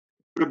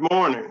Good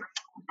morning.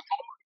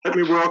 Let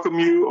me welcome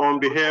you on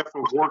behalf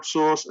of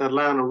WorkSource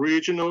Atlanta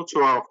Regional to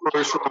our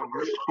first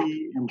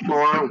key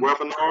employer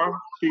webinar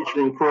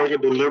featuring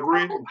Kroger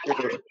Delivery in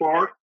Forest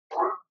Park.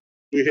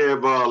 We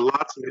have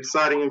lots of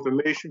exciting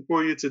information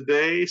for you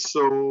today,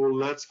 so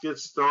let's get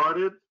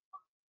started.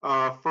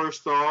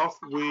 First off,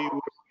 we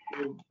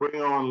will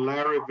bring on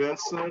Larry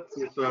Vincent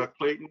with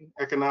Clayton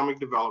Economic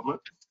Development.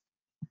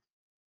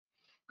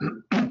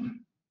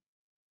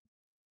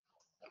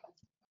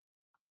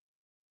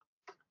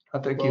 I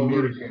think you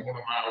muted me. One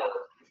of our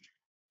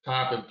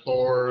top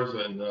employers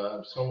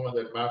and someone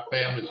that my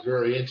family is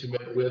very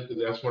intimate with,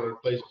 because that's one of the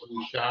places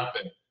we shop,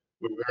 and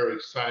we're very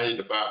excited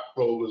about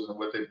Kroger's and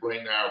what they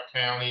bring to our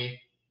county.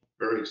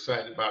 Very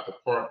excited about the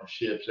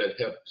partnerships that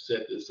help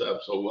set this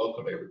up. So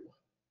welcome everyone.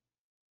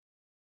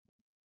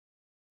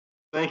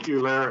 Thank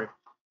you, Larry.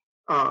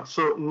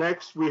 So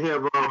next we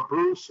have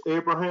Bruce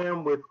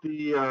Abraham with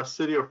the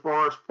City of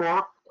Forest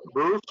Park.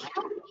 Bruce?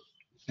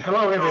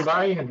 Hello,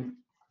 everybody, and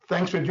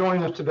thanks for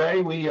joining us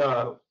today.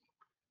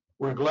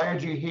 We're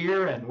glad you're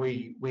here, and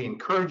we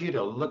encourage you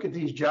to look at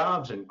these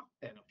jobs and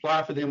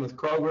apply for them with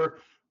Kroger.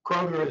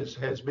 Kroger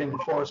has been in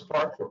Forest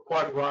Park for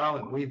quite a while,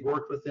 and we've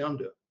worked with them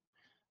to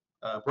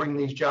bring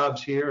these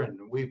jobs here, and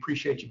we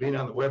appreciate you being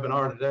on the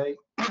webinar today.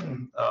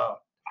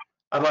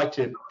 I'd like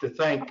to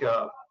thank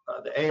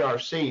the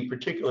ARC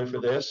particularly for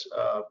this,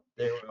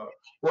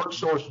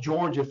 WorkSource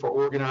Georgia for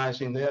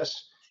organizing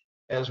this,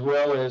 as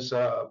well as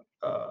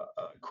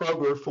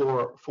Kroger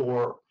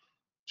for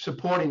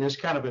supporting this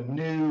kind of a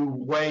new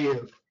way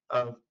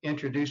of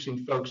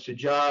introducing folks to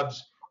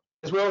jobs,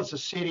 as well as the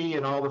city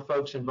and all the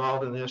folks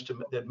involved in this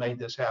that made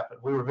this happen.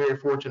 We were very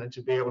fortunate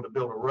to be able to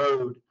build a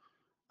road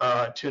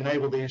to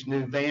enable these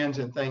new vans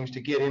and things to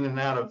get in and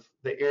out of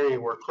the area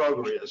where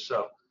Kroger is.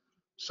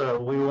 So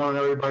we want to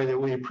know everybody that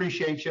we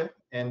appreciate you,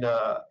 and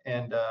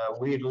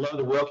we'd love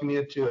to welcome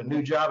you to a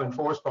new job in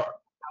Forest Park.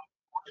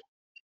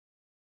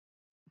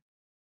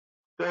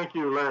 Thank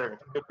you, Larry.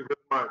 Thank you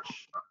very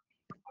much.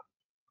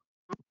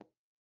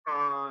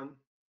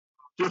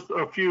 Just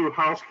a few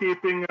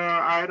housekeeping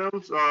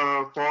items for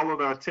all of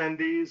the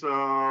attendees.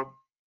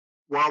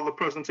 While the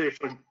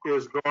presentation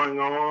is going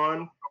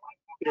on,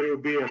 it will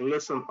be in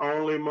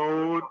listen-only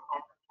mode.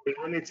 At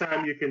any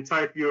time, you can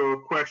type your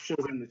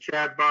questions in the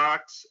chat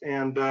box,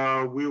 and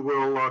we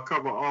will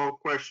cover all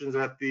questions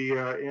at the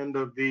end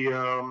of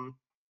the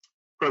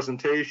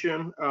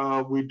presentation.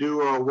 We do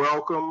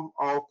welcome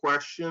all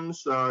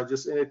questions,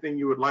 just anything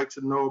you would like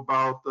to know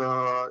about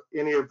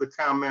any of the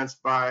comments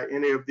by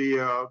any of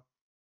the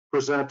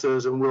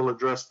presenters, and we'll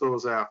address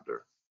those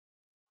after.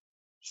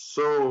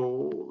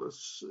 So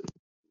let's see.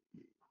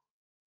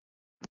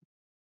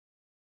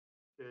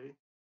 Okay.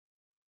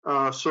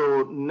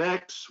 So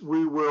next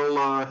we will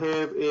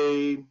have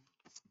a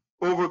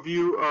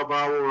overview of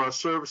our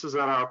services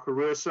at our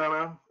Career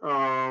Center.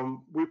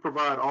 We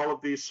provide all of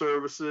these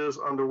services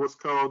under what's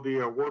called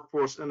the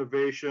Workforce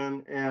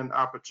Innovation and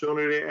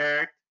Opportunity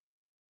Act.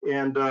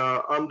 And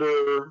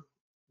under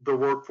the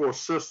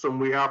workforce system,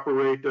 we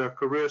operate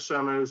career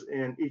centers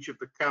in each of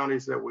the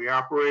counties that we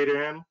operate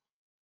in.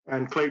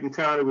 In Clayton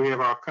County, we have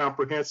our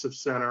comprehensive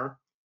center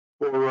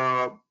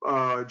for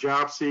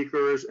job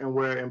seekers and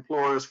where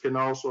employers can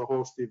also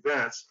host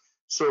events.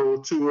 So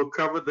to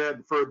cover that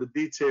in further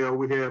detail,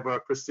 we have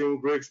Christine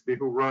Grigsby,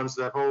 who runs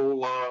that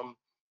whole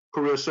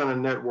Career Center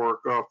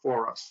network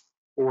for us,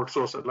 for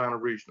WorkSource Atlanta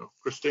Regional.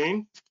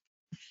 Christine?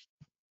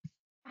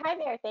 Hi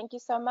there, thank you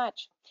so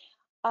much.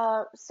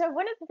 So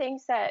one of the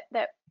things that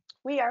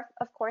we are,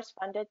 of course,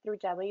 funded through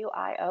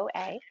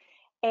WIOA,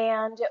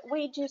 and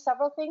we do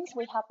several things.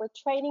 We help with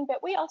training,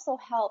 but we also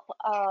help,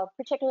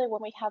 particularly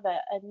when we have a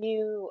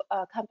new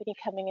company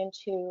coming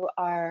into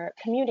our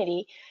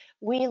community.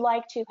 We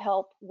like to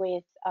help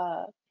with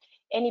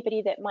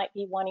anybody that might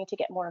be wanting to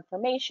get more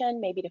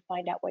information, maybe to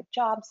find out what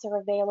jobs are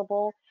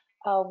available.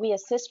 We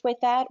assist with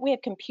that. We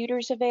have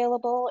computers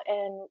available,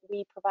 and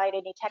we provide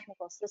any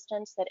technical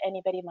assistance that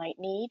anybody might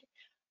need.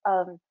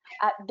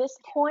 At this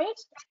point,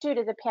 due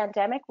to the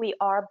pandemic, we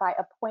are by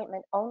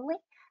appointment only.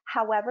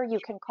 However, you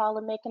can call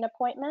and make an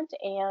appointment,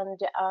 and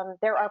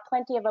there are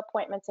plenty of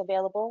appointments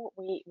available.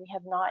 We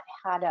have not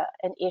had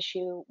an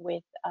issue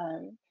with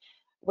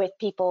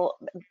people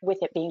with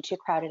it being too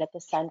crowded at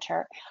the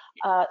center.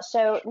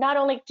 So not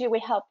only do we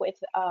help with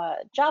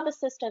job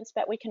assistance,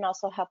 but we can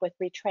also help with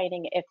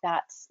retraining if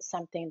that's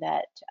something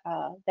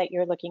that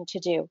you're looking to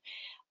do.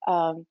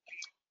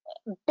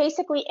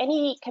 Basically,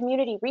 any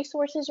community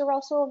resources are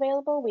also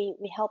available.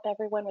 We help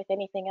everyone with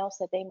anything else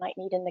that they might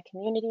need in the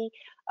community.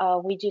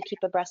 We do keep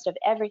abreast of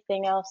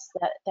everything else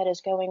that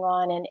is going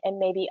on, and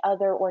maybe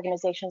other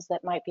organizations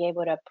that might be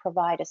able to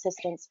provide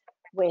assistance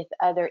with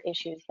other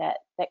issues that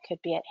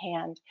could be at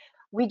hand.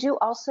 We do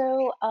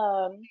also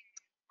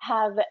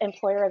have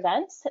employer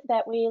events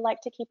that we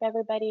like to keep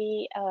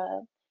everybody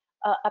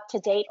up to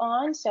date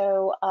on.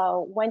 So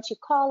once you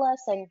call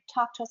us and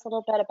talk to us a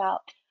little bit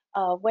about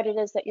what it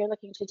is that you're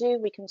looking to do,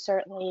 we can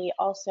certainly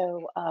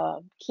also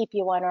keep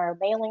you on our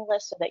mailing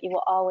list so that you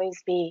will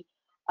always be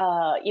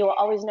You will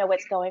always know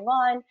what's going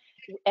on,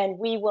 and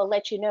we will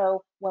let you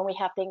know when we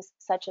have things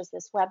such as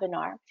this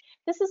webinar.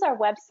 This is our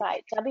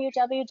website,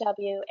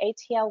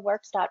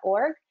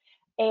 www.atlworks.org.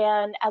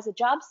 And as a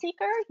job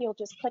seeker, you'll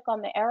just click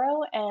on the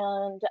arrow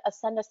and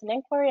send us an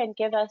inquiry and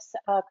give us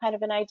kind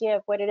of an idea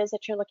of what it is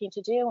that you're looking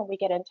to do, and we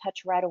get in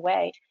touch right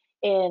away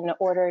in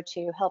order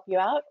to help you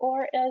out.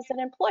 Or as an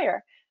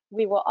employer,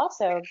 we will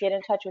also get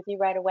in touch with you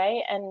right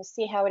away and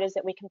see how it is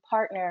that we can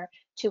partner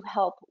to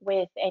help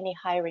with any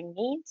hiring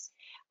needs.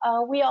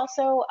 We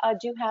also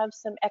do have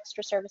some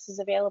extra services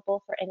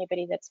available for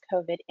anybody that's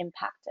COVID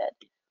impacted.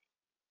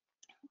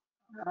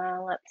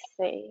 Let's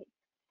see.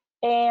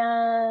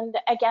 And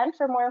again,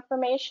 for more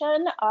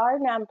information, our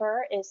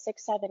number is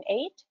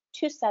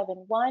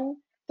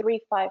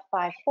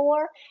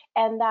 678-271-3554.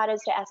 And that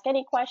is to ask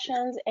any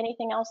questions,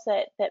 anything else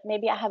that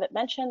maybe I haven't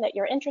mentioned that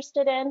you're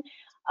interested in.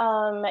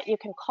 You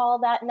can call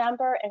that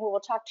number and we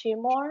will talk to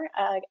you more.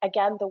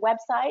 Again, the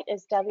website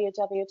is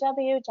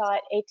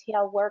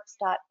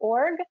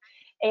www.atlworks.org.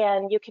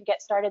 And you can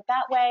get started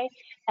that way.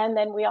 And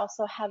then we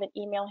also have an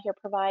email here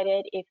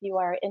provided if you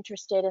are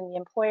interested in the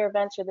employer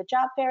events or the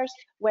job fairs,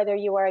 whether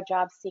you are a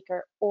job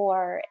seeker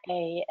or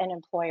an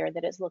employer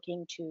that is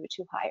looking to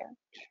hire.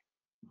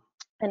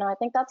 And I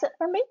think that's it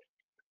for me.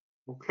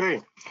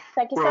 Okay.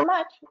 Thank you so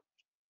much.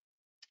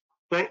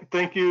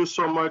 Thank you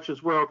so much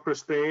as well,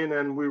 Christine.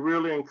 And we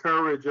really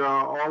encourage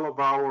all of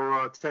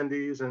our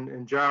attendees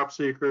and job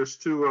seekers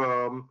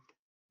to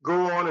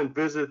go on and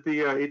visit the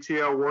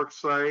ATL Work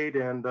site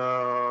and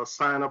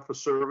sign up for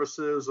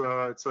services.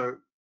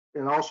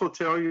 And also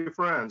tell your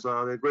friends. There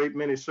are a great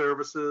many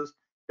services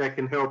that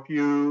can help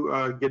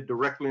you get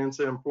directly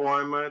into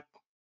employment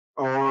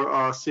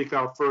or seek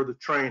out further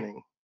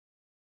training.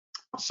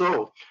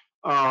 So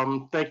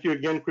thank you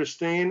again,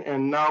 Christine.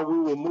 And now we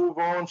will move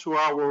on to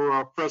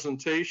our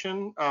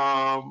presentation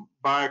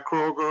by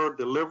Kroger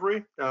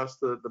Delivery. That's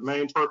the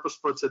main purpose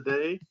for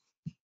today.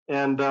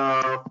 And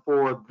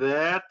for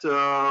that,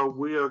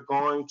 we are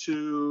going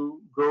to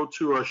go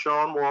to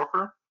Shawn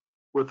Walker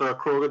with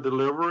Kroger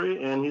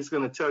Delivery, and he's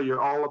going to tell you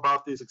all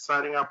about these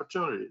exciting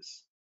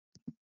opportunities.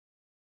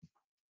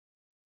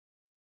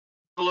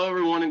 Hello,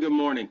 everyone, and good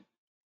morning.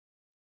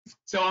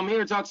 So I'm here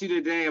to talk to you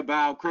today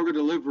about Kroger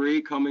Delivery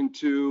coming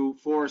to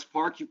Forest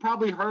Park. You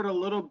probably heard a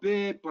little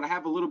bit, but I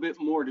have a little bit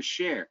more to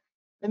share.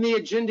 And the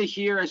agenda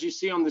here, as you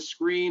see on the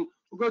screen,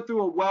 we'll go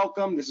through a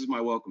welcome. This is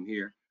my welcome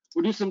here.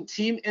 We'll do some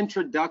team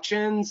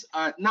introductions,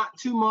 not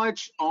too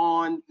much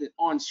on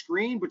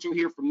screen, but you'll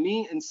hear from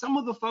me and some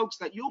of the folks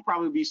that you'll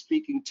probably be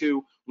speaking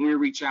to when we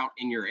reach out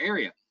in your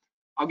area.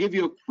 I'll give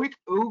you a quick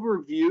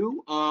overview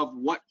of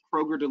what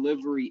Kroger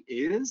Delivery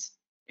is,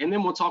 and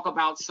then we'll talk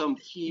about some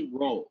key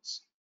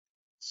roles.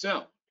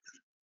 So,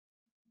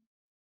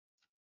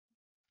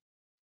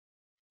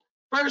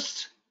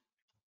 first,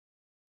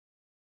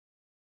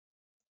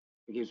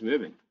 it keeps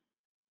moving.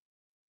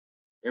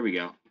 There we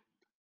go.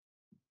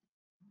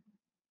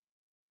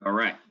 All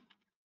right.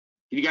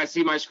 Can you guys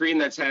see my screen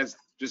that has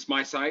just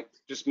my site,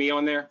 just me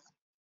on there?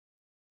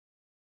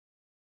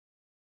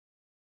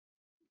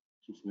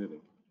 Keeps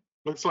moving.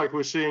 Looks like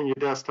we're seeing your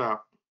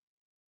desktop.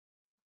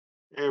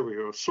 There we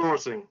go,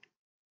 sourcing.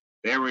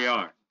 There we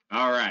are.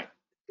 All right.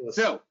 Yes.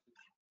 So,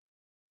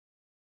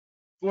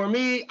 for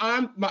me,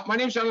 my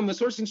name's Shawn. I'm the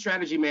sourcing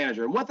strategy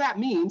manager. And what that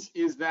means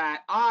is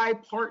that I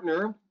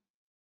partner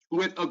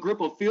with a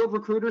group of field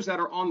recruiters that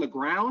are on the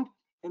ground,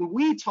 and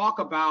we talk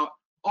about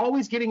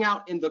always getting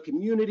out in the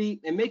community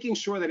and making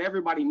sure that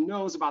everybody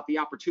knows about the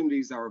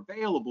opportunities that are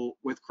available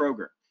with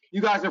Kroger.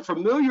 You guys are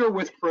familiar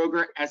with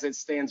Kroger as it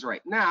stands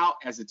right now,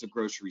 as it's a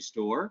grocery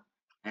store,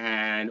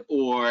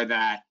 or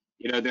that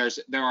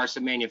there are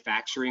some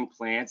manufacturing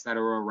plants that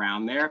are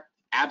around there.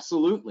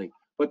 Absolutely.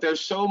 But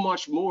there's so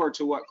much more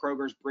to what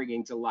Kroger's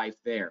bringing to life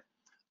there.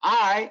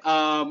 I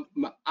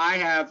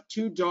have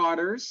two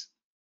daughters,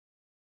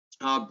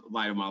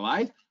 light of my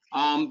life,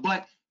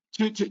 but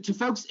to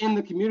folks in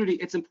the community,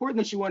 it's important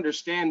that you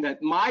understand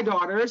that my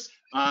daughters,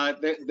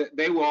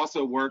 they will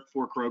also work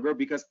for Kroger,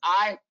 because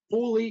I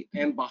fully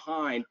am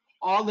behind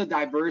all the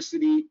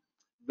diversity,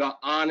 the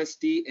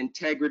honesty,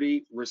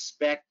 integrity,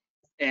 respect,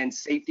 and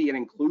safety and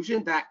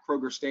inclusion that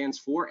Kroger stands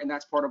for, and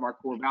that's part of our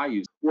core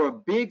values. We're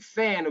a big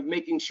fan of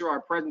making sure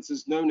our presence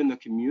is known in the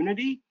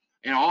community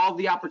and all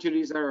the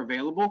opportunities that are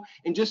available,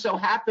 and just so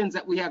happens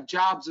that we have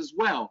jobs as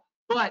well.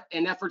 But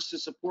in efforts to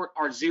support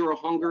our Zero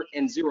Hunger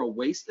and Zero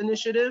Waste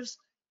initiatives,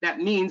 that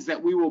means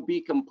that we will be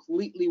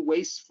completely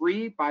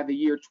waste-free by the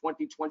year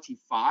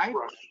 2025.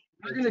 Right.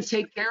 We're going to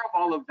take care of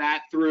all of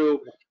that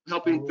through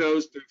helping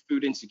those through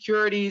food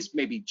insecurities,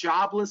 maybe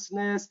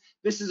joblessness.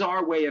 This is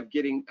our way of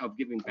giving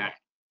back.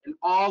 And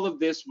all of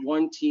this,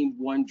 one team,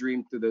 one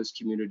dream, through those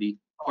community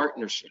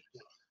partnerships.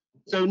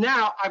 So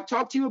now I've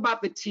talked to you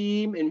about the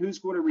team and who's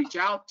going to reach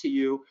out to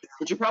you,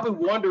 but you're probably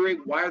wondering,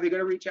 why are they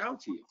going to reach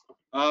out to you?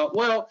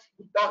 Well,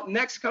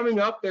 next coming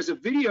up, there's a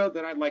video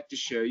that I'd like to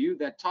show you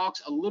that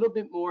talks a little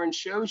bit more and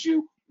shows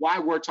you why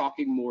we're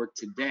talking more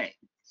today.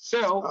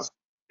 So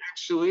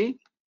actually,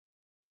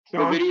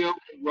 the video will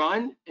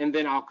run and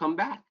then I'll come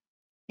back.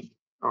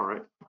 All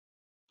right.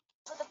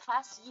 For the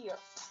past year,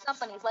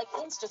 companies like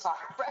Instacart,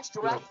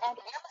 FreshDirect, and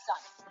Amazon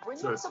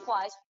bringing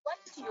supplies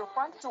right to your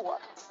front door.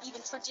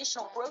 Even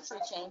traditional grocery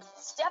chains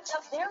stepped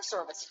up their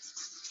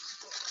services.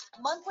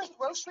 Monthly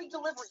grocery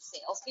delivery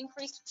sales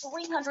increased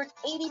 380%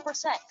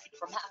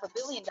 from $500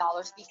 million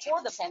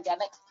before the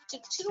pandemic to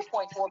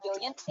 $2.4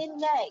 billion in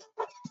May.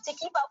 To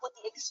keep up with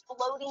the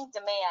exploding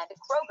demand,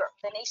 Kroger,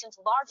 the nation's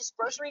largest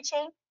grocery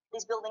chain,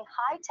 is building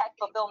high-tech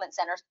fulfillment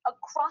centers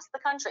across the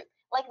country,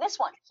 like this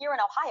one here in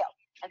Ohio.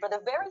 And for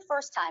the very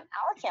first time,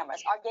 our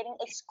cameras are getting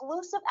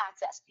exclusive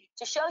access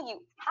to show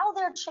you how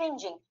they're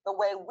changing the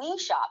way we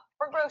shop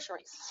for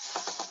groceries.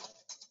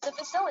 The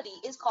facility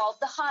is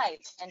called the Hive,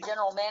 and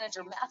General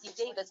Manager Matthew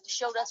Davis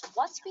showed us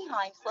what's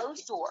behind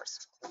closed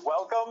doors.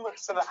 Welcome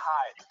to the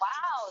Hive.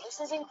 Wow, this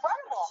is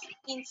incredible.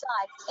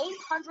 Inside,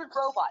 800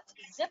 robots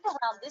zip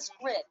around this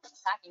grid,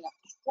 packing up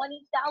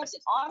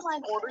 20,000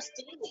 online orders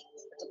daily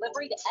for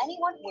delivery to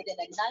anyone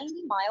within a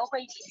 90-mile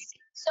radius.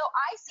 So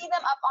I see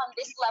them up on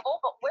this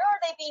level, but where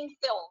are they being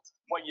filled?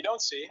 What you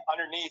don't see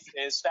underneath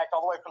is stacked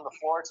all the way from the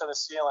floor to the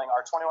ceiling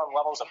are 21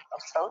 levels of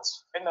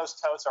totes. In those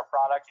totes are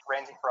products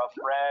ranging from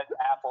bread,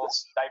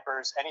 apples,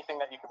 diapers, anything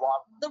that you could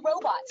want. The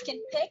robots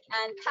can pick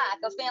and pack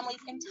a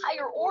family's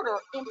entire order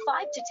in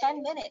 5 to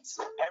 10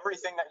 minutes.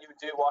 Everything that you would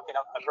do walking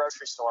up a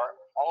grocery store,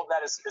 all of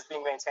that is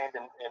being maintained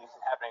and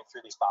happening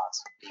through these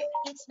bots.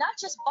 It's not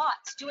just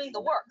bots doing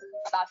the work.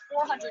 About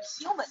 400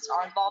 humans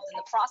are involved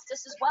in the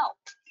process as well.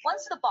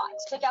 Once the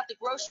bots pick out the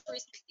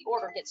groceries, the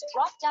order gets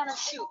dropped down a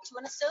chute to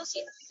an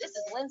associate. This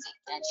is Lindsay,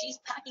 and she's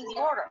packing the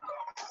order.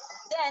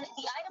 Then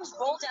the items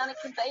roll down a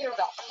conveyor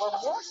belt where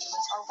more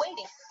humans are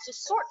waiting to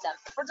sort them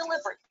for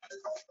delivery.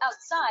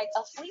 Outside,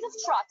 a fleet of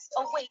trucks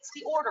awaits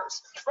the orders.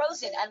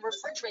 Frozen and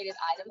refrigerated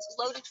items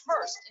loaded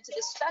first into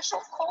the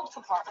special cold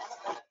compartment,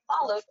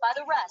 followed by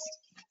the rest.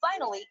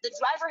 Finally, the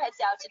driver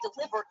heads out to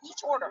deliver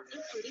each order,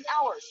 including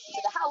ours, to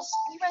the house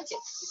we rented.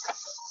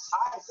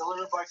 Hi,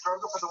 delivered by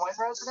Kroger for the Wayne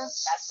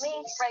residents? That's me.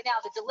 Right now,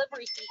 the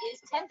delivery fee is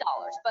 $10,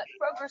 but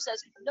Kroger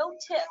says no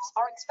tips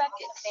are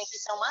expected. Thank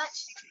you so much.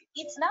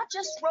 It's not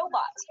just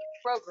robots.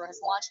 Kroger has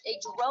launched a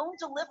drone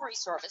delivery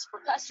service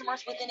for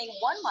customers within a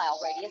 1-mile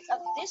radius of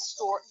this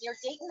store near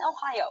Dayton,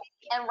 Ohio.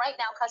 And right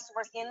now,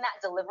 customers in that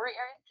delivery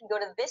area can go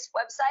to this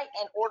website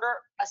and order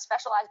a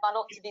specialized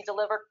bundle to be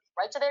delivered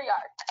right to their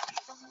yard.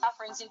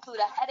 Offerings include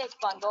a headache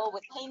bundle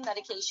with pain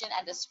medication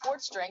and a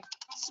sports drink,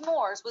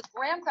 s'mores with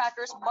graham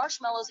crackers,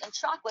 marshmallows, and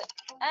chocolate,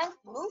 and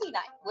movie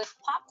night with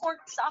popcorn,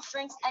 soft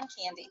drinks, and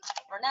candy.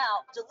 For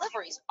now,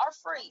 deliveries are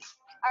free.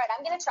 All right,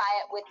 I'm going to try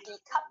it with the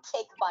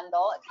cupcake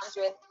bundle. It comes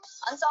with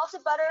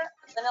unsalted butter,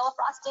 vanilla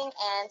frosting,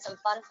 and some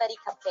funfetti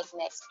cupcake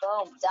mix.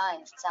 Boom,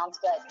 done. Sounds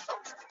good.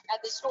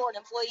 At the store,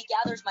 an employee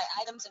gathers my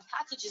items and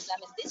packages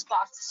them in this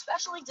box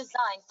specially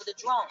designed for the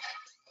drone.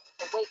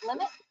 The weight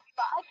limit,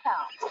 5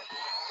 pounds.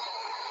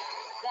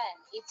 Then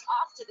it's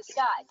off to the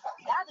sky,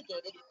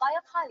 navigated by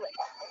a pilot.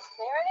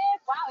 There it is.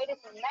 Wow, it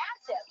is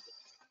massive.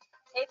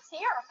 It's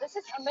here. This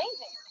is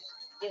amazing.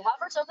 It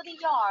hovers over the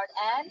yard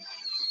and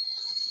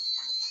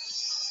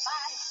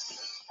bye.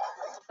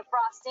 The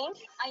frosting.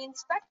 I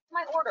inspect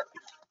my order.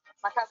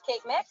 My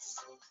cupcake mix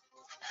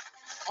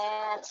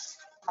and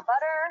my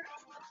butter.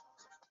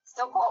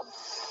 Still cold.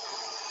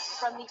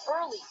 From the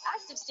early,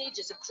 active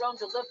stages of drone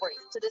delivery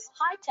to this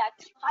high-tech,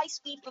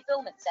 high-speed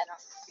fulfillment center,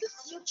 the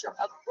future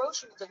of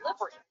grocery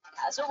delivery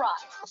has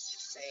arrived.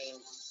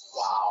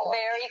 Wow.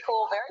 Very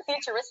cool, very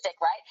futuristic,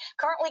 right?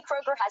 Currently,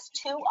 Kroger has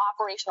 2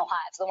 operational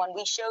hives, the one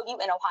we showed you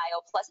in Ohio,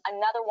 plus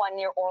another one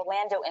near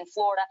Orlando in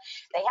Florida.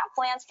 They have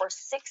plans for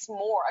 6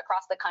 more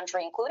across the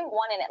country, including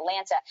one in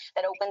Atlanta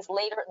that opens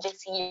later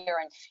this year.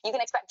 And you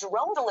can expect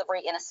drone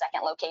delivery in a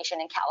second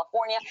location in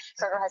California.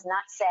 Kroger has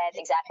not said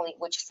exactly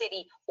which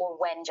city or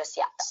when just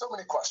yet. So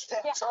many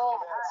questions. Yeah. So,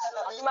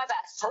 I'll do my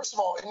best. first of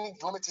all, any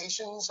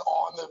limitations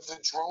on the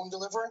drone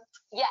delivery?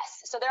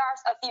 Yes, so there are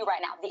a few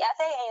right now. The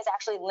FAA is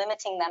actually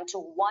limiting them to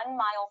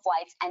 1-mile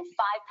flights and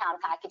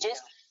 5-pound packages.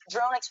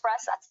 Drone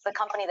Express, that's the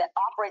company that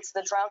operates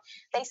the drone,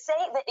 they say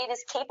that it is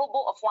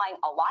capable of flying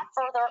a lot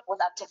further with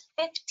up to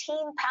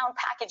 15-pound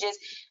packages.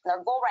 And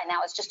their goal right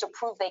now is just to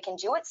prove they can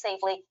do it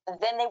safely, and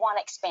then they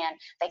want to expand.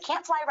 They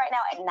can't fly right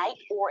now at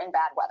night or in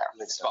bad weather.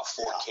 It's about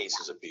 4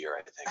 cases of beer,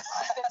 I think.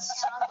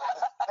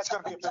 That's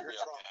going to be a bigger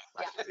drone.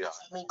 Yeah.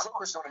 I mean,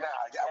 Kroger's doing it now.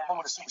 I'm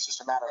going to assume it's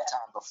just a matter of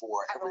time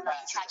before Everybody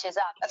catches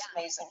up. That's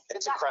amazing.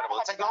 It's incredible.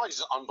 The technology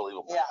is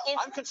unbelievable. Yeah.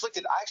 I'm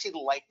conflicted. I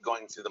actually like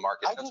going through the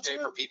market. I do That's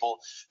great too. for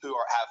people who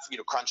have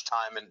crunch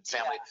time and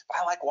family. But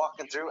I like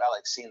walking through. I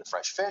like seeing the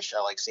fresh fish.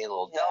 I like seeing a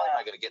little deli. Am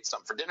I going to get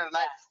something for dinner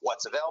tonight?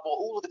 What's available?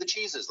 Oh, look at the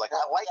cheeses. Like,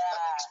 I like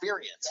that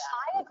experience.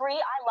 I agree.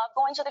 I love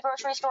going to the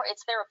grocery store.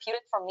 It's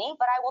therapeutic for me,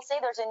 but I will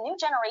say there's a new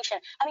generation.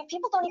 I mean,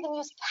 people don't even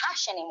use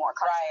cash anymore.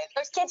 Right.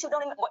 There's kids who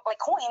don't even, like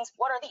coins,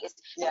 what are these?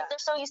 Yeah.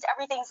 They're so used to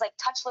everything's like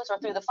touchless or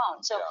through the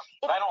phone. So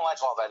I don't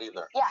like all that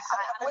either. Yeah.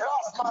 Get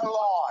off my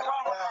lawn.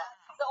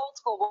 The old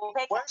school. We'll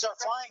take Where's our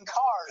flying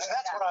cars?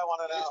 That's what I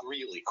want to know. It's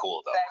really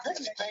cool, though.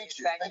 Thank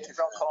you. Thank you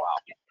for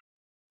calling.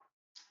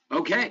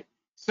 Okay,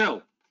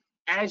 so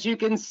as you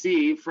can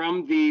see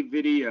from the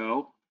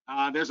video,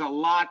 there's a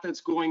lot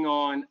that's going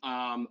on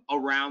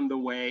around the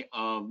way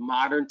of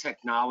modern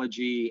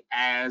technology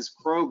as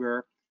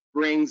Kroger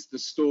brings the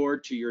store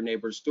to your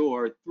neighbor's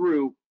door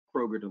through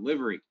Kroger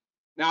Delivery.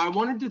 Now, I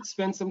wanted to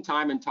spend some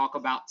time and talk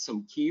about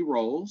some key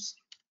roles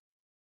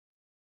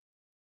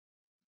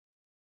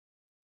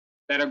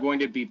that are going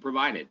to be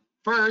provided.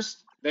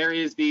 First, there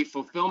is the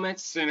Fulfillment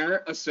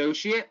Center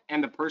Associate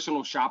and the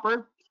Personal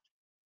Shopper.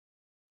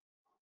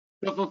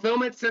 The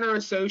Fulfillment Center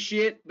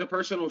Associate, the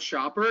Personal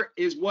Shopper,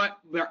 is what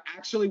they're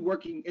actually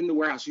working in the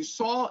warehouse. You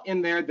saw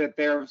in there that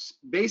they're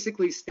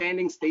basically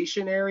standing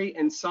stationary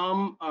in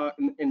some of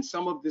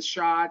the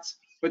shots,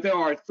 but there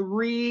are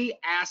 3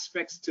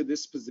 aspects to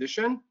this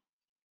position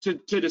to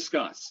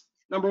discuss.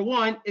 Number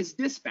 1 is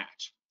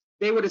dispatch.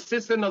 They would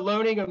assist in the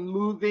loading and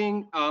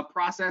moving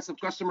process of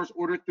customers'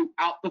 orders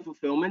throughout the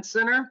fulfillment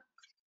center.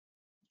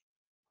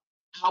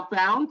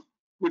 Outbound,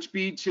 which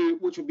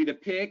would be to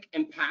pick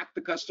and pack the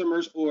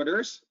customer's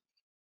orders.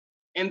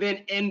 And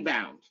then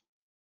inbound.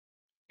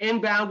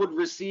 Inbound would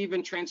receive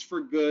and transfer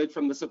goods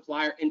from the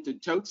supplier into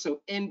totes.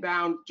 So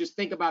inbound, just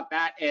think about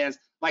that as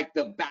like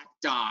the back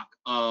dock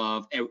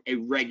of a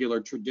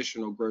regular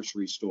traditional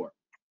grocery store.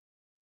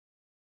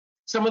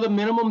 Some of the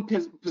minimum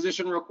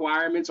position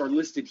requirements are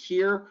listed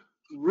here.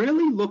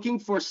 Really looking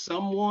for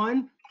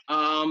someone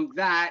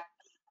that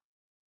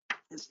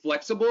is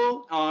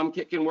flexible,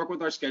 can work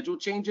with our schedule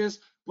changes,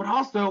 but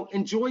also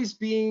enjoys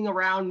being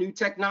around new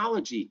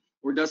technology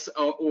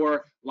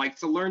or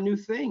likes to learn new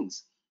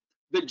things.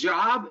 The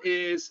job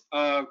is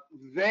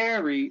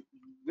very,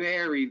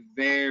 very,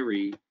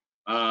 very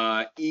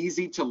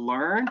easy to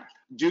learn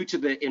due to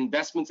the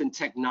investments in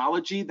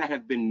technology that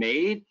have been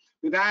made.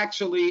 We've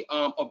actually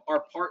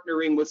are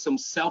partnering with some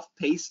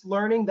self-paced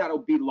learning that'll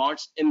be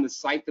launched in the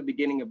site the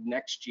beginning of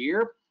next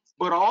year,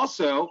 but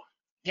also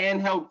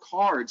handheld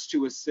cards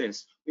to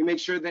assist. We make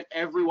sure that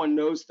everyone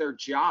knows their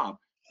job.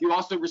 You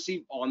also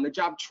receive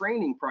on-the-job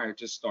training prior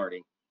to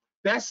starting.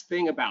 Best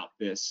thing about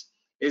this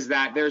is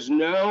that there's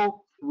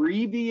no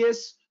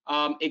previous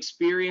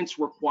experience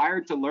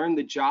required to learn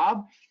the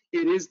job.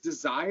 It is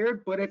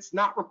desired, but it's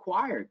not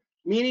required,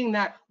 meaning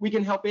that we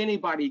can help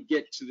anybody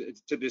get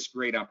to this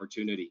great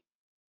opportunity.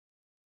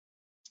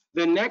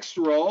 The next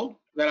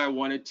role that I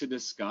wanted to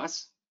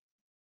discuss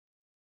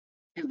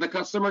is the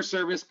customer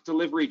service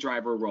delivery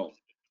driver role.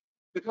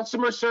 The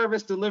customer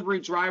service delivery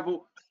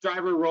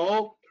driver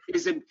role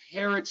is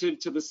imperative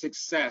to the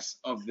success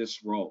of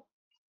this role.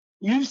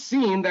 You've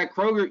seen that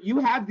Kroger, you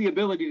have the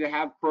ability to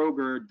have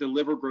Kroger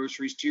deliver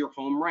groceries to your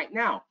home right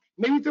now,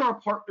 maybe through our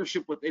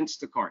partnership with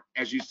Instacart,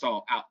 as you saw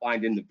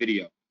outlined in the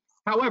video.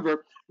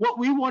 However, what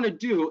we want to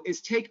do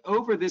is take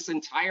over this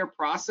entire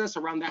process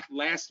around that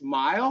last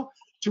mile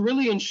to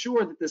really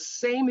ensure that the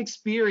same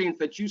experience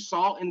that you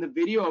saw in the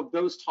video of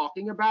those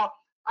talking about,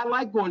 I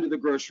like going to the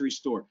grocery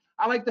store,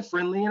 I like the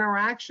friendly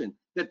interaction,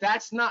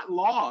 that's not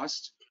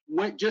lost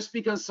just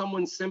because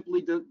someone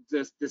simply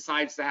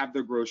decides to have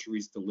their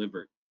groceries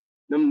delivered.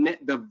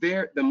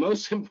 The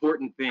most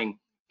important thing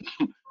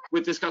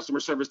with this customer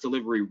service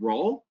delivery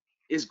role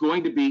is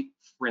going to be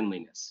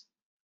friendliness.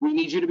 We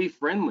need you to be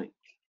friendly.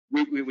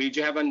 We need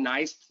you to have a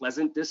nice,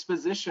 pleasant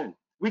disposition.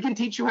 We can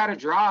teach you how to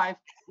drive.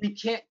 We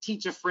can't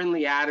teach a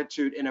friendly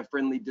attitude and a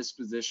friendly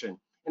disposition.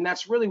 And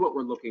that's really what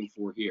we're looking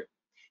for here.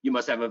 You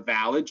must have a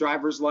valid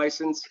driver's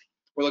license.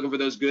 We're looking for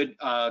those good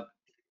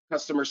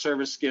customer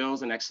service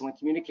skills and excellent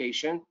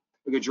communication,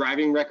 a good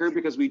driving record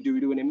because we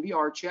do an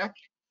MVR check,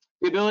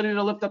 the ability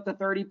to lift up to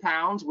 30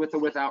 pounds with or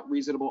without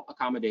reasonable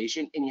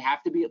accommodation, and you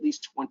have to be at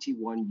least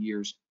 21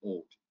 years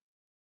old.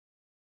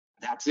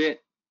 That's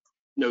it.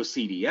 No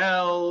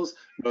CDLs,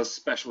 no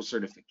special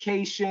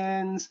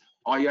certifications.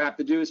 All you have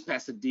to do is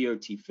pass a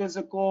DOT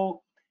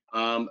physical,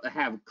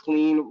 have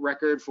clean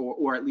record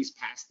or at least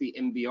pass the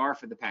MVR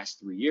for the past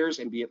 3 years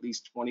and be at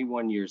least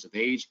 21 years of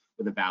age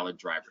with a valid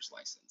driver's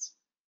license.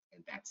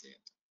 And that's it.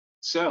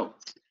 So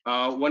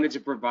wanted to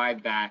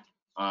provide that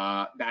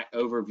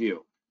overview.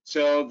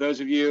 So those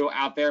of you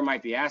out there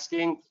might be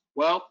asking,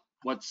 well,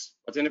 what's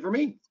in it for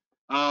me?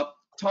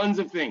 Tons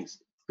of things.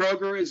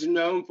 Kroger is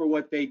known for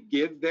what they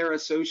give their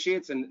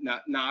associates, and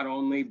not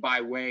only by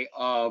way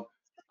of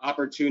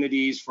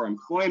opportunities for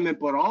employment,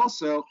 but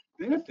also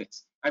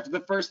benefits. After the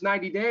first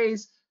 90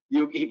 days,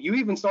 you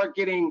even start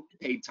getting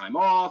paid time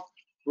off.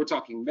 We're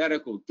talking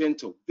medical,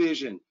 dental,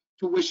 vision,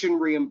 tuition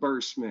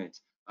reimbursement,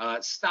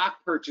 stock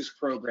purchase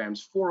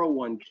programs,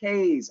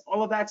 401ks,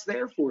 all of that's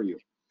there for you.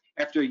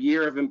 After a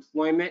year of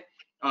employment,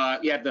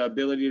 you have the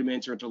ability to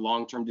enter into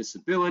long-term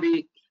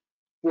disability,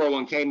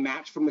 401k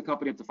match from the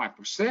company up to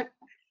 5%,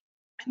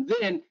 and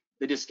then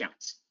the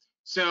discounts.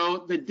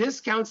 So the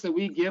discounts that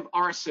we give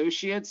our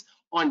associates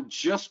on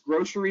just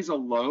groceries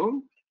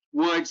alone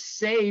would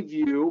save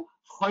you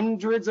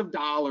hundreds of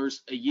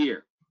dollars a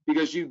year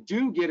because you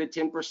do get a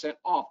 10%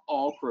 off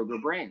all Kroger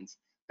brands.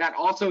 That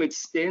also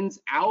extends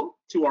out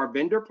to our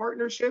vendor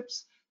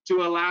partnerships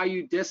to allow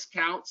you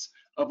discounts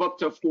of up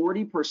to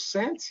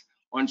 40%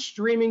 on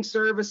streaming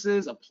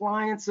services,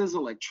 appliances,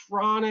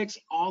 electronics,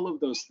 all of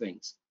those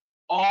things.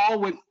 all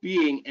with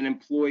being an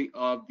employee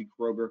of the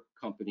Kroger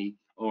company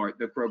or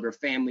the Kroger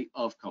family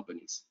of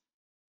companies.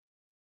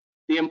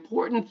 The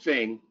important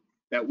thing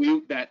that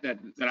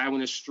I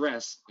want to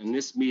stress in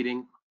this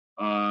meeting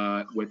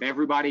with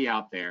everybody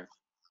out there,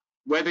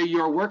 whether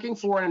you're working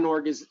for an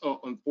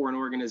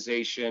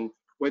organization,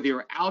 whether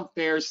you're out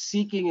there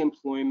seeking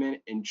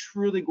employment and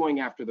truly going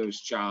after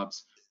those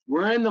jobs,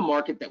 we're in the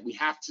market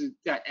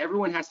that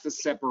everyone has to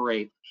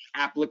separate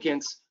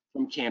applicants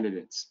from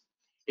candidates.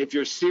 If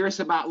you're serious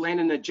about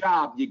landing a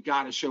job, you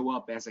got to show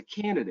up as a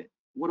candidate.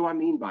 What do I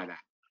mean by that?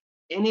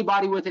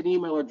 Anybody with an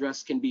email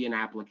address can be an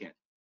applicant.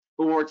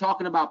 But when we're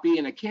talking about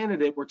being a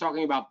candidate, we're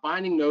talking about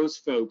finding those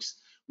folks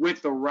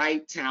with the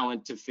right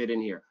talent to fit in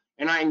here.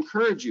 And I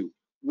encourage you,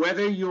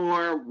 whether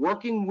you're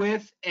working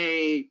with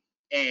an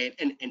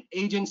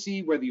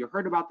agency, whether you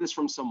heard about this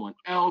from someone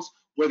else,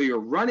 whether you're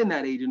running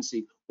that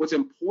agency, what's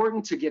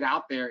important to get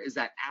out there is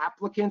that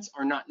applicants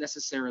are not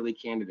necessarily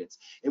candidates.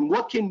 And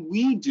what can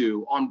we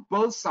do on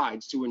both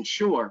sides to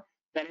ensure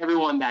that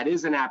everyone that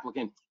is an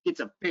applicant gets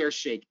a fair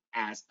shake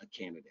as a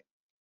candidate?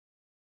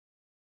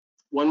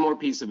 One more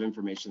piece of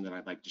information that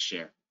I'd like to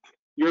share.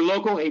 Your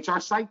local HR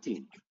site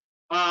team.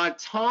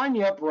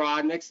 Tanya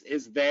Brodnick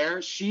is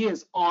there. She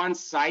is on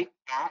site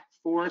at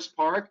Forest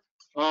Park.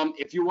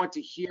 If you want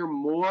to hear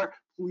more,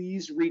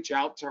 please reach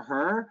out to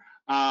her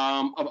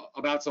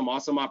about some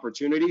awesome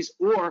opportunities,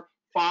 or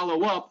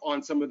follow up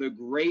on some of the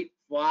great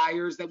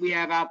flyers that we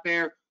have out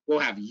there. We'll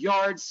have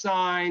yard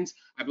signs.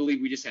 I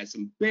believe we just had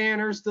some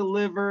banners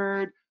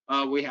delivered.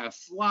 We have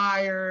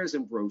flyers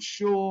and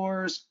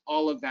brochures.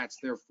 All of that's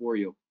there for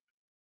you.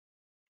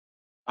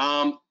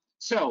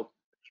 So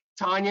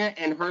Tanya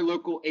and her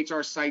local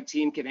HR site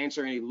team can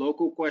answer any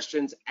local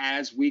questions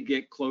as we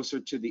get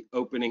closer to the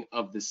opening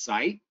of the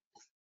site.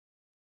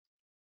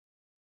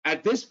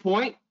 At this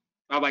point,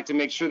 I'd like to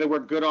make sure that we're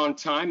good on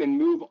time and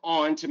move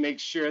on to make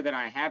sure that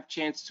I have a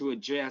chance to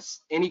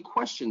address any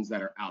questions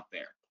that are out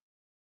there.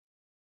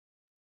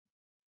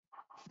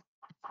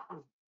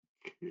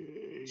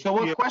 Okay. So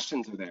what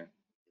questions are there?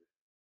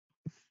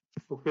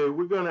 Okay,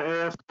 we're going to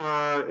ask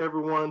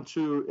everyone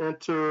to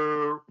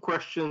enter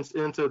questions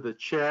into the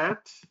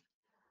chat.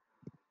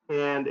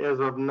 And as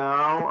of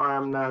now,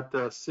 I'm not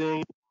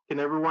seeing.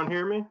 Can everyone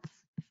hear me?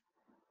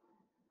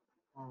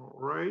 All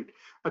right.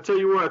 I'll tell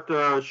you what,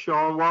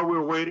 Shawn, while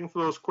we're waiting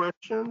for those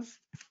questions,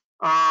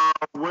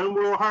 when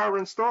will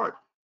hiring start?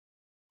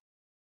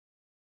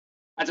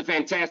 That's a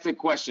fantastic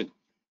question.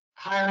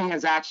 Hiring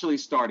has actually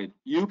started.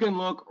 You can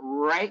look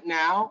right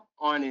now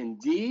on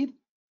Indeed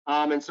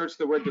and search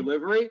the word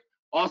delivery.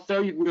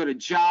 Also, you can go to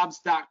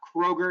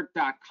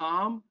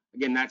jobs.kroger.com.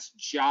 Again, that's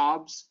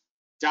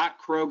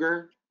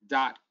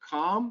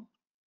jobs.kroger.com.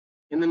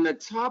 And in the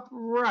top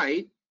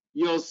right,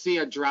 you'll see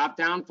a drop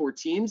down for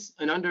teams.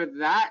 And under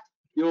that,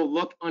 you'll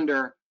look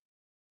under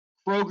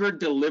Kroger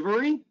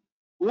Delivery,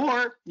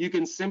 or you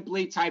can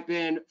simply type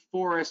in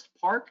Forest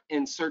Park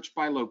and search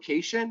by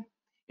location,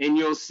 and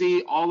you'll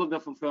see all of the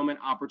fulfillment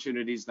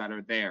opportunities that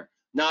are there.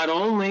 Not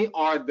only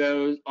are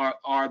those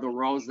are the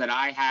roles that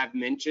I have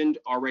mentioned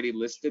already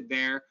listed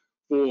there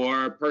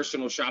for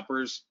personal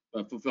shoppers,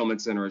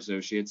 fulfillment center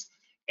associates,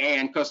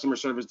 and customer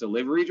service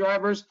delivery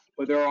drivers,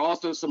 but there are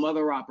also some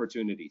other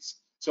opportunities.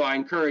 So I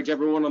encourage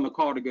everyone on the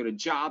call to go to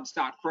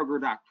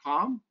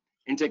jobs.kroger.com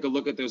and take a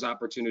look at those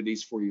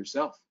opportunities for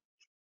yourself.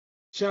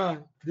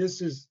 Shawn,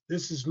 this is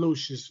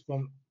Lucius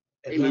from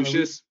Atlanta. Hey,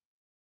 Lucius.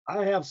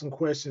 I have some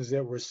questions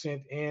that were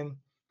sent in.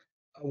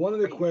 One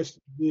of the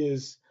questions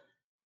is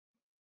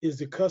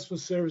the customer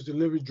service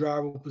delivery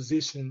driver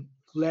position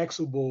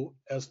flexible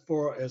as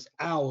far as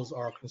hours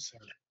are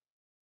concerned?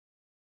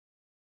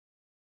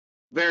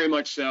 Very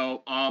much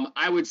so.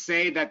 I would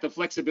say that the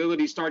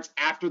flexibility starts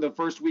after the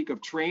first week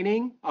of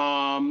training.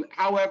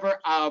 However,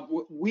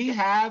 we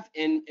have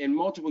in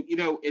multiple,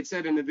 it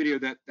said in the video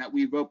that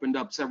we've opened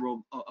up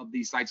several of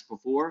these sites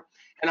before.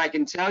 And I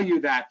can tell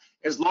you that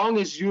as long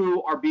as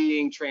you are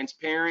being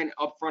transparent,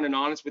 upfront, and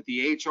honest with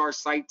the HR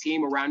site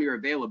team around your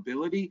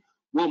availability,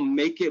 we'll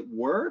make it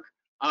work.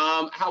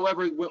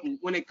 However,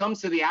 when it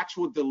comes to the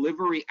actual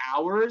delivery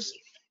hours,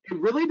 it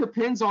really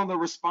depends on the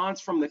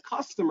response from the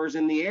customers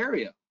in the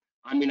area.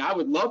 I mean, I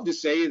would love to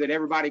say that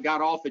everybody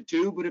got off at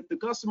 2, but if the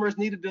customers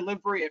need a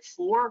delivery at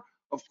 4,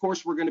 of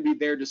course, we're going to be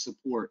there to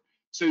support.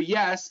 So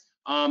yes,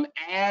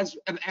 as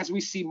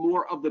we see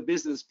more of the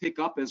business pick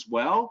up as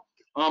well,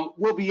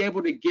 we'll be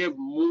able to give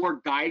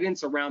more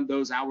guidance around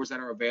those hours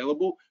that are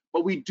available,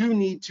 but we do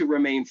need to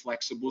remain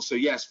flexible. So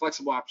yes,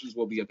 flexible options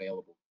will be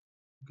available.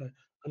 Okay.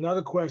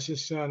 Another question,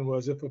 Shawn,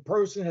 was if a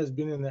person has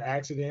been in an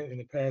accident in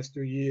the past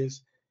 3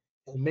 years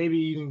and maybe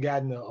even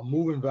gotten a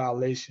moving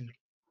violation,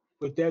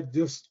 would that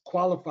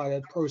disqualify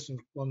that person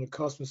from the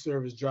customer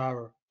service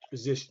driver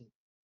position?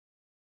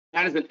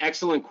 That is an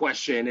excellent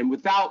question. And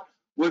without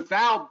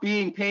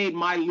being paid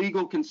my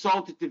legal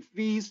consultative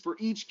fees for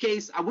each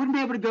case, I wouldn't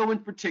be able to go in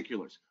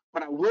particulars.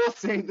 But I will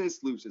say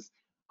this, Lucius.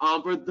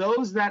 For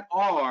those that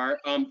are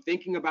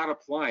thinking about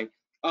applying,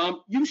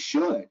 you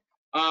should.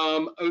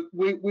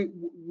 We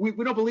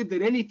don't believe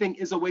that anything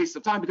is a waste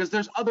of time because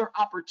there's other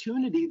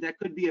opportunity that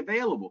could be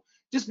available.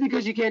 Just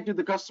because you can't do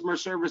the customer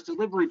service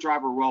delivery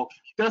driver role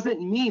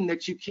doesn't mean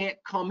that you can't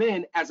come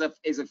in as a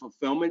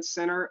fulfillment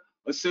center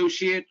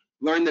associate,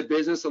 learn the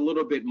business a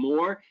little bit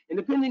more, and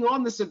depending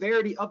on the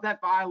severity of that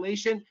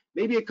violation,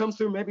 maybe it comes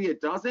through, maybe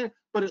it doesn't,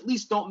 but at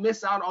least don't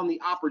miss out on the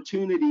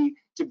opportunity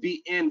to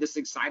be in this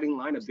exciting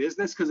line of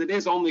business because it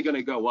is only going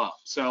to go up.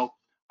 So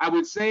I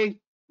would say,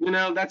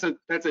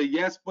 that's a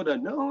yes but a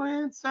no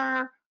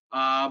answer.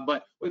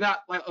 But without,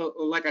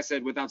 like I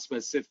said, without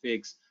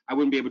specifics, I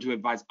wouldn't be able to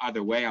advise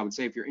either way. I would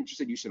say if you're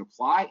interested, you should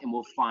apply, and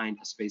we'll find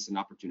a space and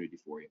opportunity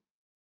for you.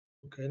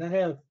 Okay, and I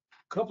have a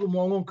couple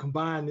more. I'm gonna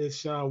combine this,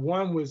 Shawn.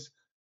 One was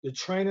the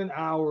training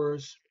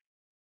hours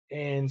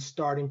and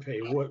starting pay.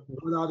 What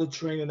are the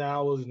training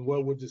hours and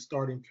what would the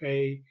starting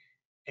pay?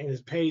 And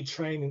is paid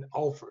training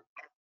offered?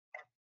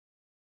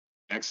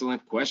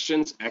 Excellent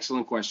questions.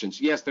 Excellent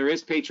questions. Yes, there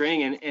is paid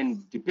training,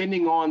 and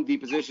depending on the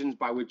positions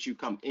by which you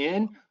come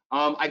in,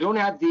 I don't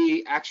have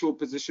the actual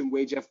position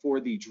wage yet for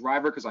the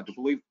driver because I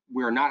believe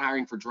we're not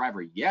hiring for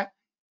driver yet.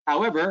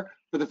 However,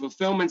 for the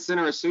fulfillment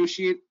center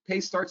associate,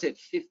 pay starts at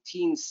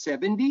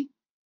 $15.70.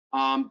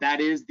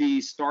 That is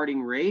the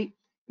starting rate,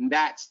 and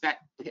that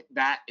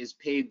is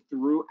paid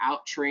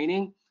throughout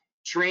training.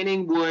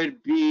 Training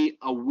would be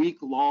a week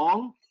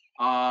long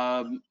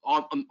on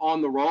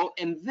the roll,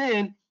 and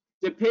then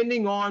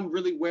depending on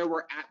really where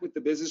we're at with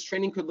the business,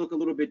 training could look a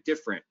little bit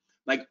different.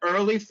 Like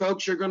early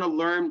folks, you're going to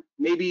learn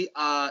maybe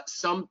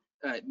some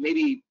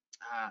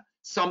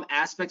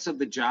aspects of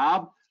the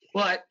job,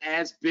 but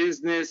as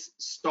business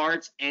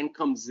starts and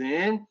comes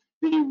in,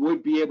 then you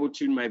would be able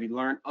to maybe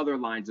learn other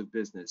lines of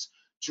business.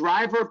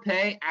 Driver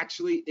pay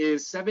actually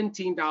is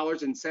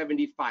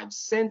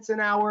 $17.75 an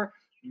hour.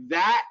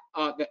 That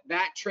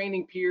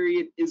training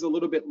period is a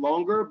little bit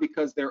longer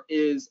because there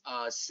is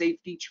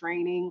safety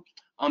training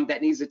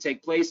that needs to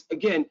take place.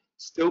 Again,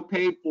 still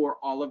paid for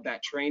all of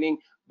that training,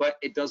 but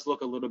it does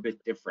look a little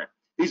bit different.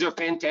 These are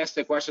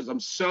fantastic questions. I'm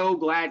so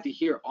glad to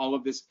hear all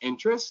of this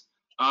interest.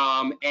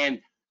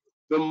 And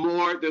the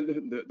more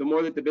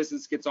that the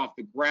business gets off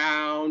the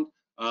ground,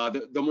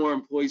 the more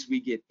employees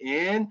we get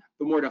in,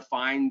 the more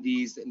defined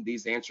these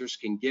answers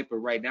can get. But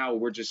right now,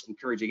 we're just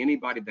encouraging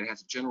anybody that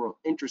has a general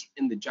interest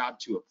in the job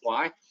to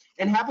apply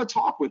and have a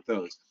talk with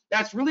those.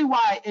 That's really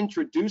why I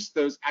introduced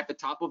those at the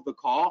top of the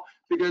call,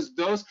 because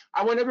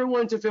I want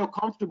everyone to feel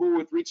comfortable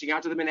with reaching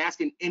out to them and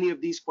asking any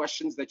of these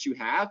questions that you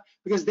have,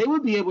 because they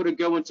would be able to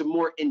go into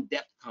more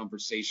in-depth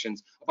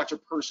conversations about your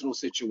personal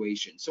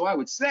situation. So I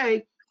would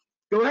say,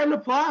 go ahead and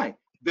apply.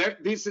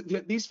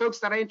 These folks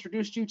that I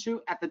introduced you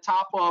to at the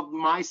top of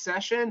my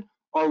session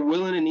are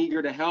willing and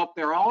eager to help.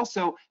 They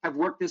also have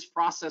worked this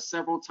process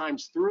several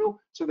times through,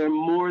 so they're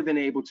more than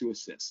able to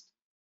assist.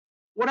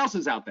 What else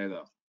is out there,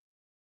 though?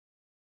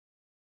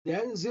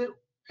 That is it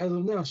as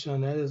of now, Shawn.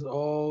 That is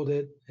all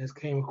that has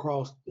came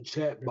across the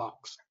chat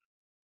box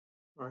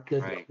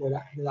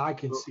that I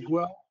can see.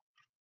 Well,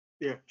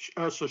 yeah.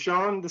 So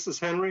Shawn, this is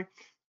Henry.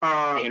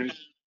 Henry.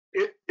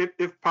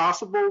 If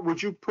possible,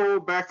 would you pull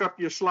back up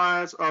your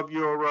slides of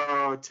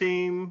your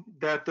team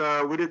that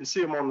we didn't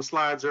see them on the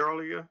slides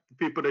earlier, the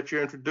people that you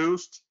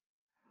introduced,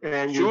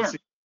 and you see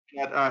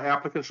that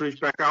applicants reach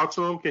back out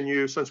to them? Can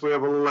you, since we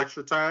have a little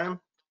extra time,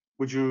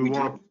 would you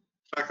want to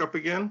back up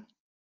again?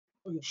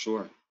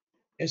 Sure.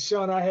 And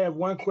Shawn, I have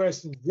one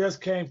question just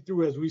came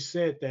through as we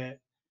said that,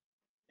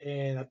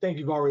 and I think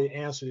you've already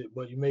answered it,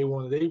 but they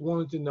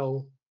wanted to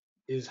know,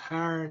 is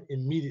hiring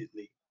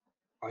immediately?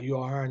 Are you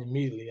all hiring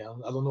immediately? I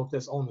don't know if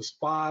that's on the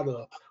spot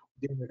or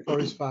in the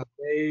first 5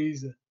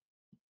 days.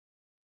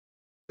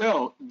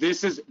 So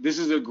this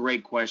is a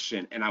great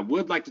question, and I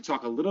would like to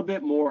talk a little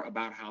bit more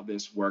about how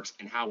this works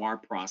and how our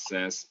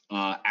process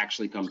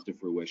actually comes to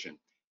fruition.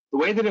 The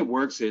way that it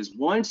works is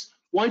once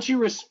you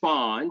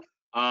respond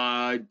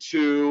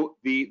to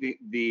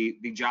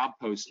the job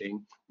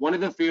posting, one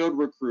of the field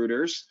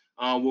recruiters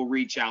will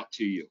reach out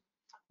to you.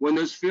 When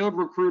those field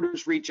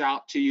recruiters reach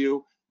out to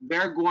you,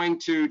 they're going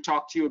to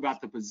talk to you about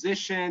the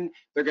position.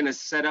 They're going to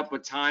set up a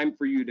time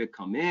for you to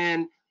come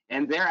in,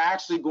 and they're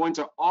actually going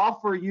to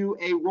offer you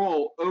a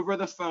role over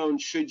the phone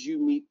should you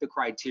meet the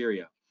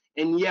criteria.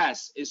 And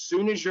yes, as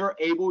soon as you're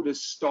able to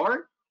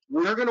start,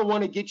 we're going to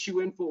want to get you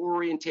in for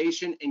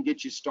orientation and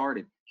get you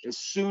started as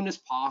soon as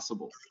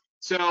possible.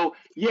 So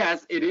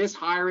yes, it is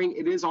hiring.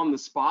 It is on the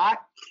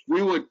spot.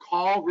 We would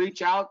call,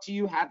 reach out to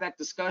you, have that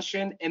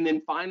discussion, and then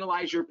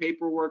finalize your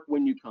paperwork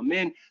when you come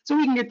in so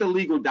we can get the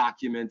legal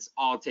documents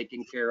all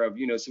taken care of,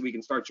 so we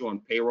can start you on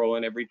payroll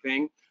and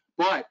everything.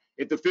 But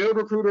if the field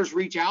recruiters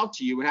reach out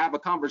to you and have a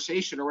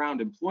conversation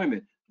around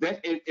employment, that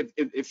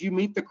if you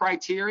meet the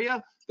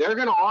criteria, they're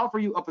going to offer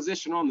you a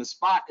position on the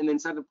spot and then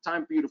set up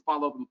time for you to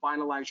follow up and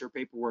finalize your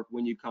paperwork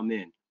when you come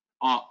in,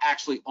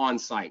 actually on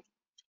site.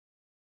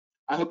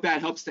 I hope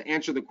that helps to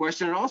answer the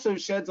question. It also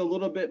sheds a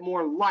little bit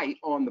more light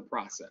on the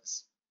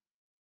process.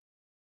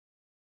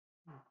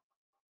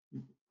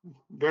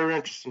 Very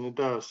interesting. It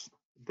does.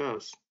 It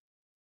does.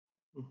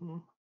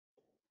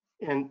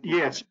 And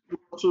yes,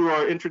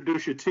 to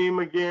introduce your team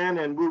again,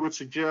 and we would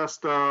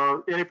suggest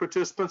any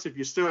participants, if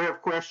you still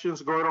have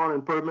questions, go on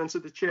and put them into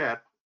the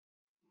chat.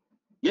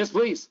 Yes,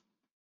 please.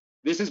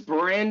 This is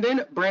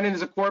Brandon. Brandon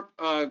is a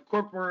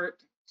corporate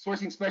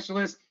sourcing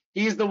specialist.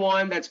 He's the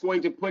one that's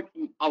going to put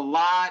a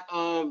lot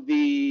of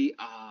the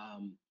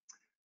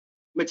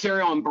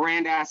material and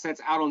brand assets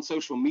out on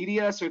social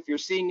media. So if you're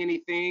seeing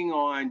anything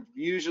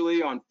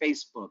usually on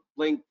Facebook,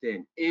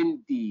 LinkedIn,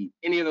 Indeed,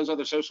 any of those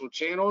other social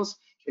channels,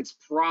 it's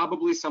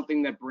probably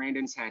something that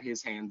Brandon's had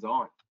his hands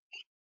on.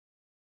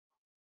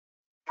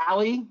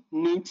 Allie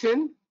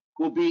Newton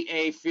will be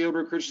a field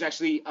recruiter. She's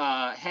actually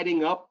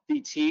heading up the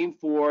team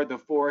for the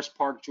Forest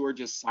Park,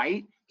 Georgia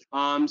site.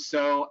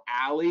 So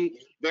Allie,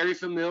 very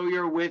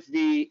familiar with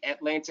the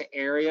Atlanta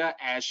area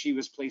as she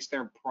was placed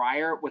there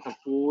prior with a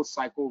full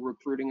cycle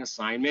recruiting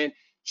assignment.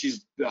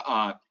 She's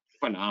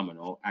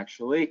phenomenal,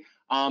 actually.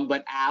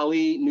 But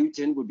Allie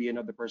Newton would be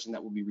another person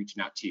that will be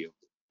reaching out to you.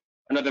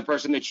 Another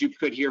person that you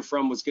could hear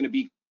from was going to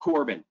be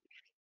Corbin.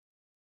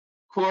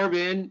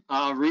 Corbin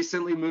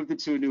recently moved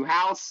into a new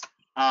house.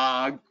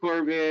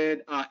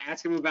 Corbin,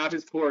 ask him about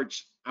his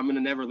porch. I'm going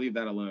to never leave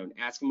that alone.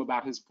 Ask him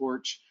about his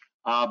porch.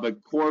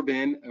 But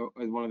Corbin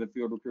is one of the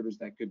field recruiters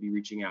that could be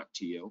reaching out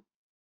to you.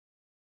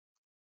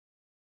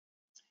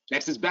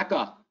 Next is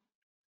Becca.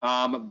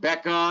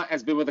 Becca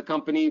has been with the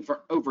company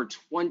for over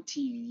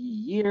 20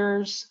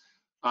 years.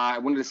 I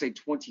wanted to say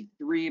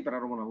 23, but I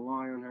don't want to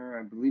lie on her.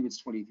 I believe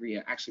it's 23.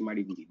 It actually might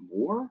even be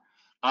more.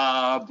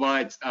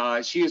 But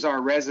she is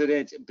our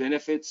resident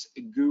benefits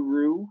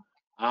guru.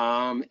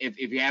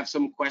 If you have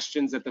some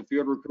questions that the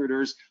field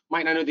recruiters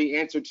might not know the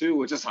answer to,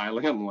 which is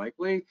highly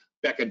unlikely,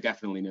 Becca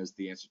definitely knows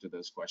the answer to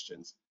those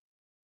questions.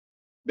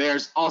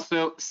 There's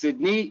also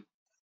Sydney.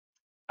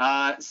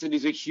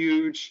 Sydney's a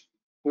huge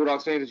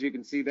Bulldogs fan, as you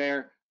can see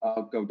there.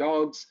 Go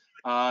Dogs.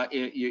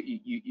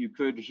 You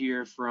could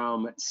hear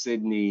from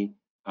Sydney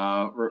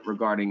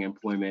regarding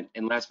employment.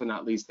 And last but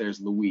not least, there's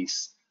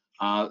Luis.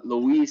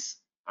 Luis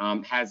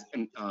has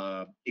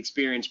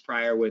experience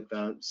prior with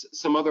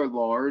some other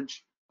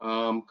large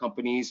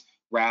companies,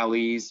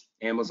 Rallies,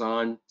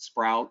 Amazon,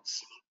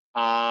 Sprouts.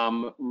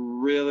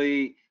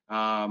 Really,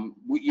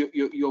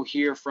 you'll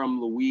hear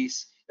from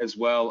Luis as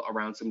well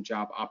around some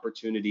job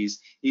opportunities.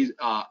 He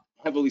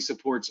heavily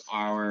supports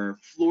our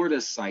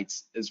Florida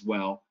sites as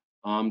well,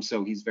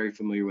 so he's very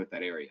familiar with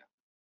that area.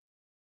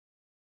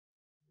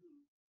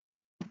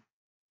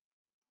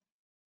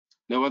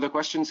 No other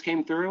questions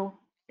came through?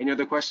 Any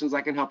other questions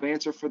I can help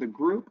answer for the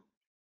group?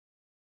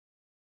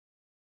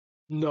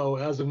 No,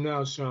 as of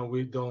now, Shawn,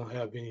 we don't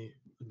have any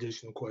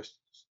additional questions.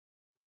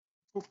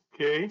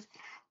 Okay,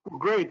 well,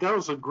 great. That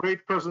was a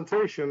great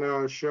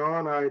presentation,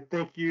 Shawn. I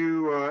think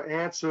you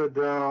answered,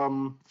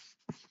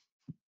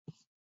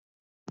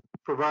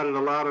 provided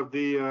a lot of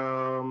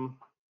the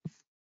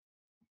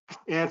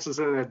answers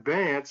in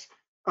advance.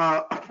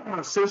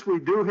 Since we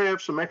do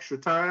have some extra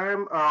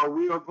time,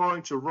 we are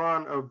going to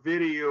run a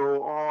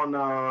video on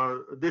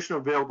additional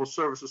available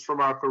services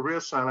from our Career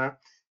Center.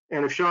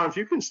 And Shawn, if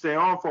you can stay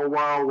on for a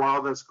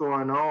while that's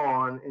going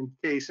on, in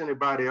case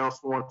anybody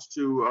else wants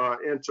to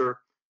enter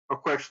a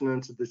question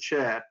into the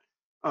chat.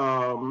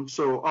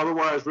 So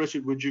otherwise,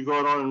 Richard, would you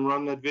go on and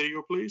run that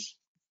video, please?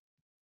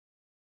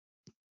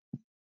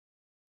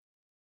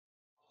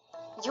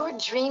 Your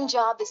dream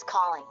job is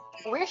calling.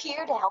 We're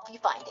here to help you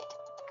find it.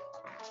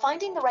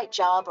 Finding the right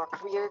job or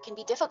career can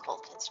be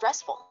difficult and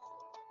stressful.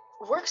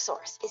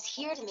 WorkSource is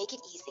here to make it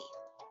easy.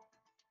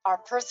 Our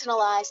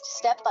personalized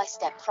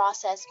step-by-step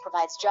process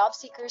provides job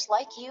seekers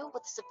like you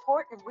with the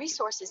support and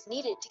resources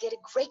needed to get a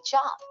great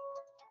job.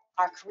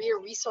 Our career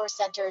resource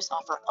centers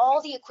offer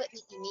all the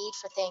equipment you need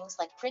for things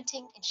like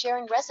printing and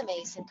sharing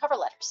resumes and cover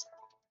letters,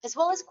 as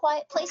well as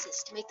quiet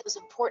places to make those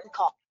important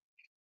calls.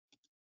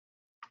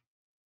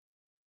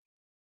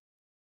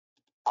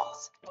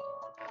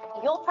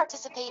 You'll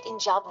participate in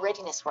job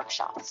readiness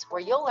workshops where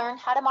you'll learn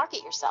how to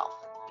market yourself.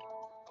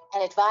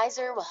 An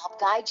advisor will help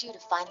guide you to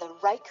find the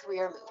right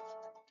career move,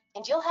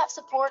 and you'll have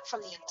support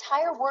from the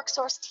entire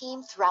WorkSource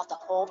team throughout the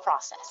whole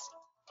process.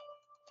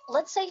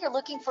 Let's say you're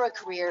looking for a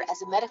career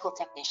as a medical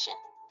technician.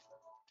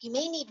 You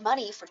may need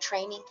money for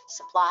training,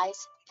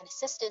 supplies, and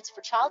assistance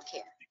for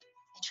childcare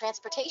and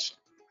transportation.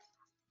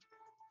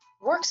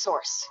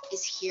 WorkSource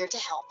is here to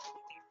help.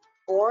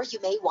 Or you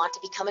may want to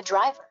become a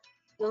driver.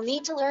 You'll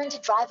need to learn to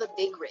drive a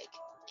big rig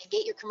and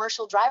get your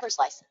commercial driver's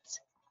license.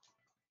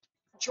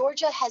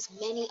 Georgia has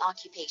many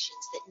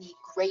occupations that need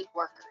great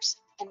workers,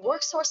 and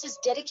WorkSource's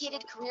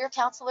dedicated career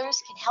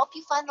counselors can help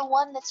you find the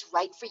one that's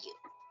right for you.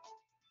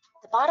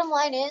 The bottom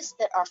line is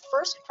that our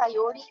first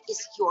priority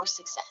is your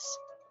success.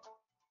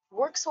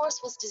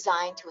 WorkSource was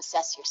designed to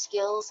assess your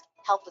skills,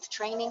 help with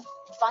training,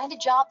 and find a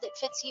job that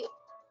fits you.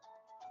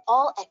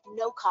 All at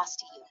no cost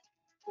to you.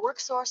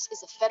 WorkSource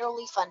is a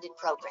federally funded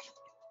program.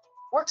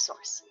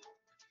 WorkSource,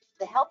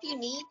 the help you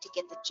need to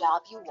get the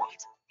job you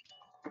want.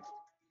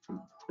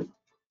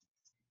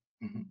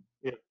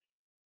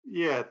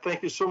 Yeah,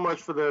 thank you so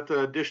much for that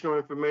additional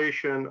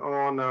information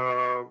on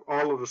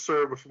all of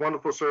the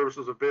wonderful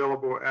services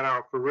available at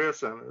our career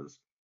centers.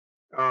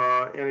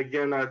 And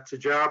again, to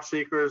job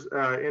seekers,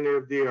 any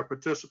of the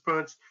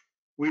participants,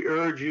 we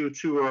urge you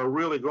to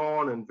really go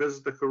on and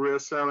visit the Career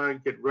Center,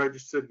 get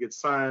registered, get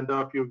signed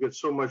up. You'll get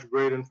so much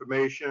great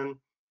information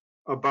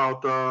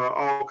about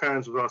all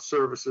kinds of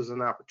services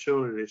and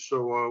opportunities.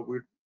 So we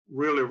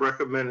really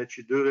recommend that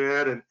you do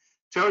that, and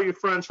tell your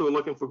friends who are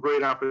looking for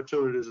great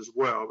opportunities as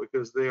well,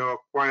 because they are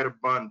quite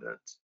abundant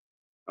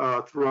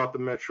throughout the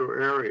metro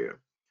area.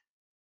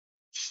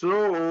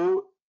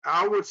 So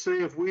I would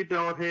say if we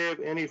don't have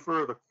any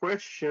further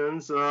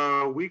questions,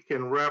 we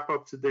can wrap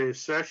up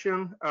today's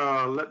session.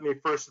 Let me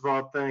first of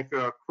all thank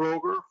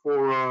Kroger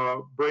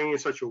for bringing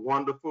such a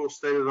wonderful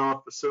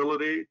state-of-the-art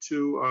facility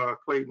to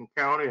Clayton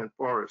County and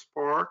Forest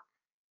Park,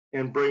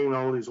 and bringing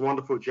all these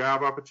wonderful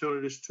job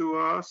opportunities to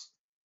us.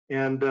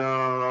 And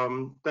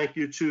thank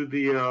you to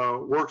the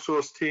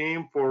WorkSource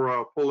team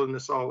for pulling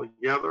this all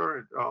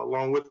together,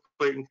 along with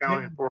Clayton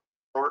County and Forest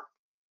Park.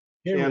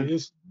 Henry, And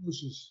this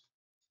is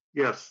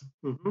yes.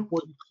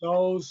 before you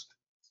close,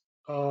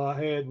 I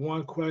had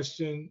one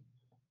question.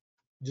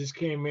 Just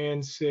came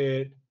in,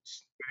 said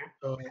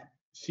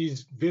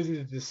she's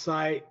visited the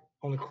site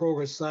on the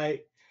Kroger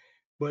site,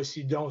 but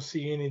she don't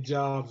see any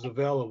jobs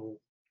available.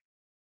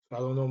 So I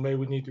don't know, maybe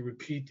we need to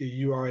repeat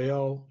the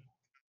URL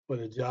for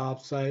the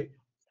job site.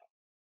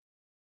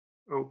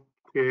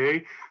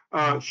 Okay.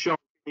 Shawn,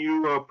 can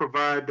you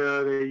provide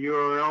the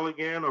URL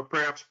again, or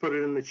perhaps put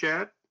it in the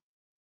chat?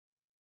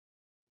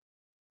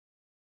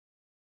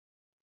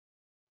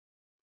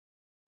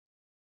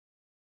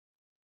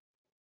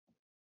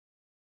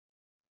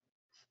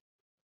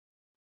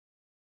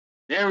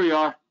 There we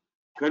are.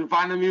 Couldn't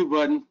find the mute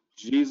button.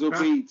 Jeez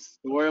Pete's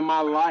story of my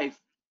life.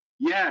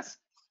 Yes,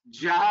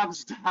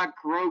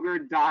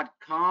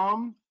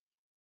 jobs.kroger.com.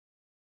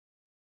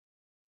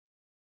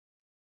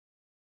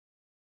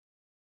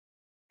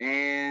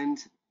 And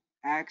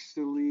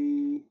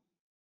actually,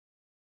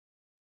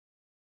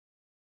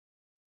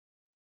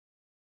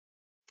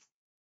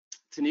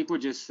 Taniqua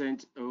just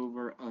sent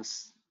over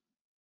us.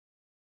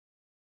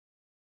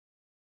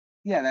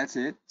 Yeah, that's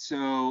it.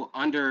 So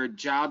under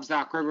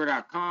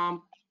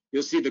jobs.kroger.com,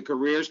 you'll see the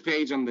careers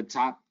page on the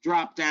top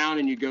drop down,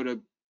 and you go to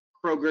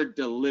Kroger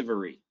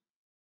Delivery.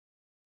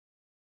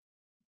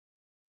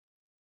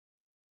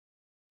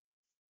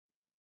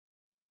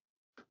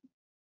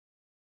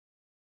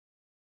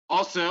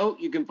 Also,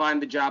 you can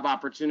find the job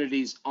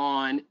opportunities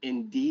on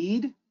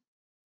Indeed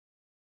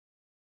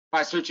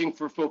by searching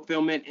for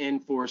fulfillment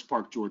in Forest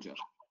Park, Georgia.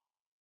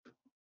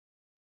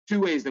 2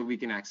 ways that we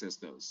can access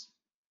those.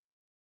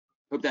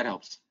 Hope that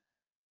helps.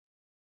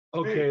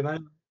 Okay, and I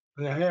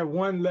have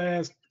one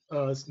last,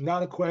 it's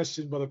not a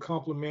question, but a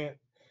compliment.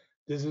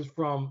 This is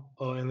from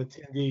an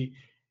attendee.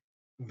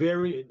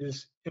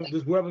 This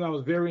webinar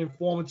was very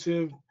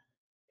informative,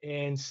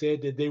 and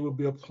said that they will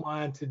be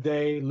applying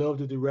today. Love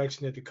the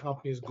direction that the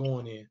company is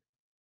going in.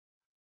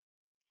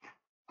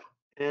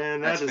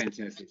 And that's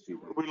fantastic.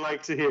 We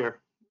like to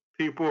hear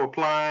people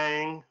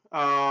applying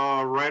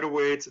right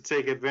away to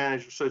take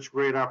advantage of such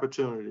great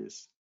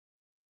opportunities.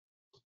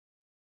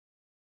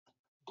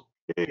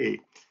 Okay.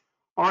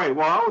 All right.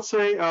 Well, I would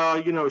say,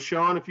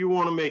 Shawn, if you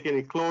want to make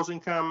any closing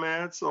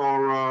comments,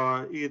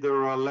 or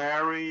either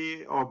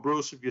Larry or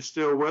Bruce, if you're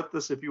still with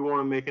us, if you want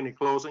to make any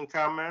closing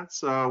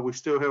comments, we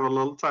still have a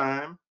little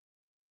time.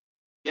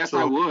 Yes,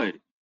 I would.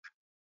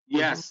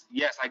 Yes,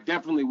 I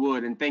definitely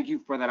would. And thank you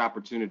for that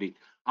opportunity.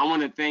 I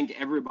want to thank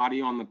everybody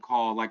on the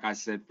call, like I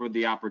said, for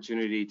the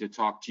opportunity to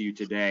talk to you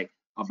today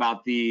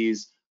about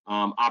these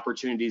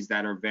opportunities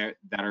that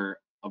are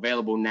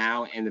available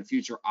now, and the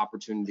future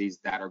opportunities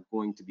that are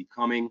going to be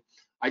coming.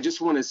 I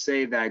just want to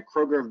say that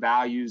Kroger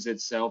values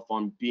itself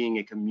on being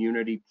a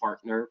community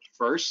partner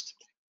first.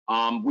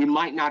 We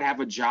might not have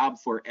a job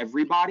for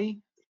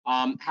everybody.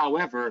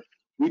 However,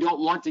 we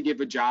don't want to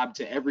give a job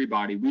to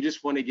everybody. We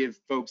just want to give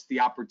folks the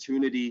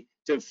opportunity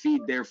to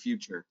feed their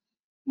future,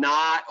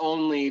 not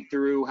only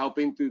through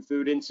helping through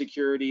food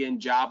insecurity and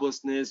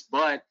joblessness,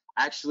 but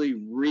actually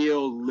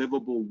real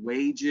livable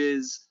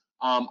wages,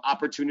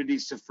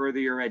 opportunities to further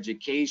your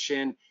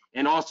education,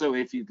 and also,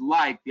 if you'd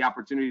like, the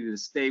opportunity to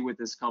stay with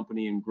this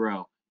company and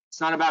grow. It's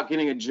not about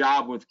getting a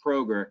job with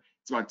Kroger.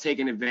 It's about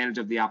taking advantage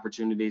of the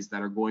opportunities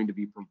that are going to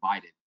be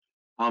provided.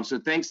 So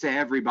thanks to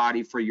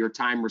everybody for your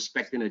time,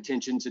 respect, and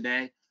attention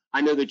today.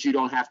 I know that you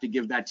don't have to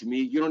give that to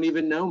me. You don't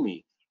even know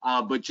me,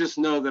 but just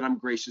know that I'm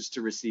gracious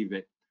to receive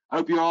it. I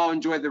hope you all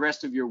enjoy the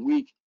rest of your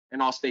week,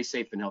 and all stay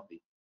safe and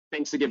healthy.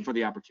 Thanks again for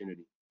the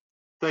opportunity.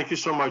 Thank you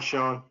so much,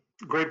 Shawn.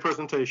 Great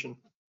presentation.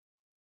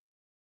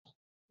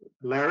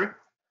 Larry?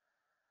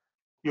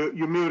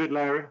 You're muted,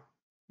 Larry.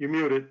 You're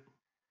muted.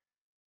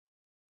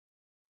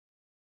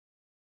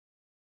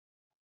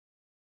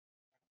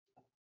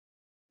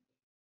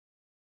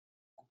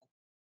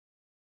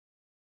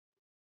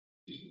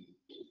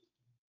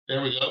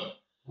 There we go.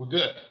 We're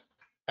good.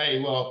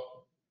 Hey,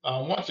 well,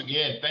 Once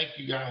again, thank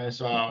you guys,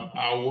 our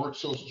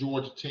WorkSource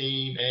Georgia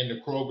team and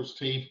the Kroger's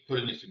team for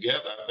putting this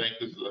together. I think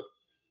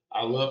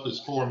I love this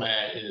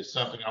format, and it's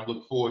something I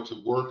look forward to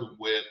working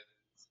with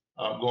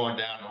going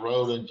down the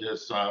road. And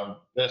just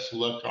best of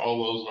luck to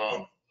all those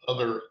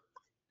other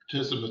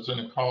participants in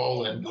the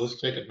call, and let's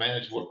take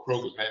advantage of what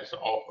Kroger has to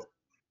offer.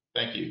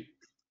 Thank you.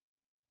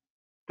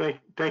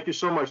 Thank you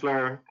so much,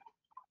 Larry.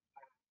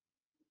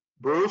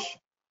 Bruce?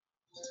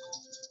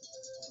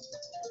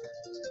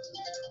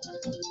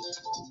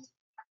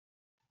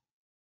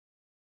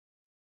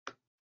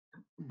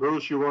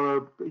 Bruce, you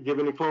want to give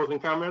any closing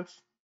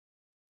comments?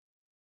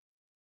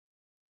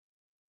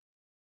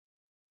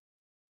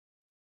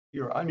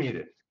 You're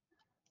unmuted.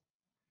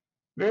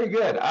 Very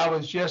good. I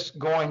was just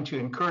going to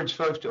encourage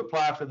folks to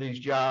apply for these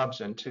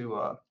jobs and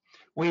to,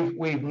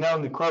 we've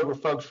known the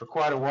Kroger folks for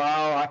quite a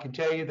while. I can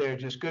tell you they're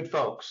just good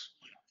folks.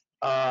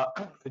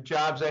 The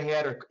jobs they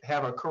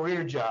have are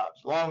career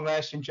jobs,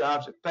 long-lasting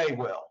jobs that pay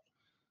well.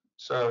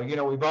 So, you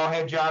know, we've all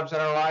had jobs in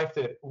our life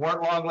that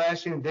weren't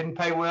long-lasting, didn't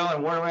pay well,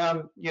 and weren't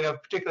around, you know,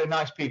 particularly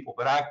nice people.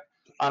 But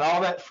on all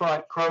that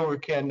front,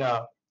 Kroger can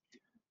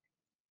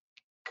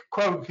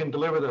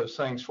deliver those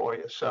things for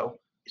you. So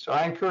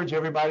I encourage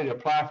everybody to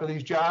apply for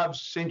these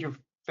jobs. Send your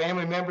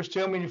family members to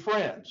them and your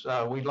friends.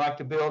 We'd like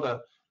to build a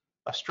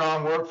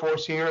strong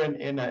workforce here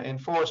in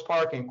Forest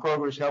Park, and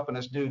Kroger's helping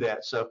us do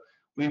that. So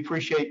we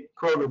appreciate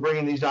Kroger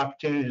bringing these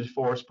opportunities to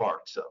Forest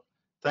Park. So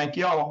thank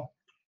you all.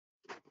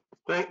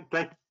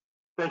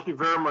 Thank you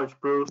very much,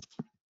 Bruce.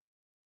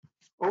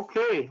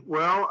 Okay,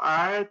 well,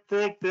 I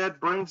think that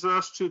brings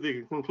us to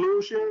the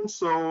conclusion.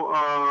 So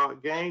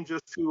again,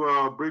 just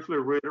to briefly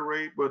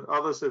reiterate what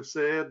others have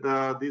said,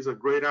 these are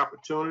great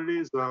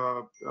opportunities.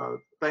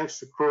 Thanks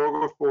to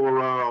Kroger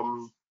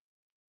for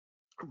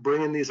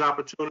bringing these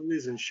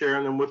opportunities and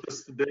sharing them with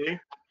us today.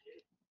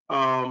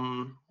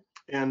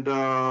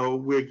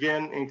 We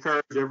again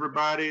encourage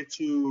everybody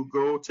to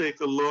go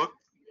take a look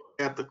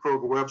at the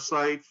Kroger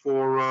website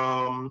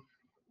for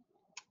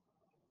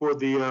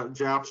the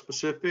job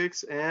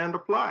specifics and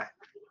apply.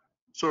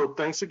 So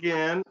thanks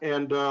again,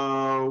 and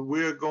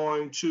we're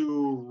going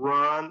to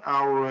run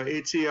our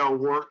ATL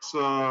Works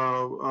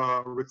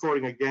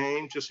recording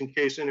again, just in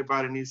case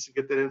anybody needs to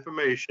get that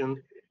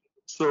information.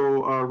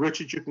 So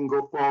Richard, you can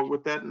go forward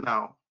with that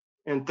now.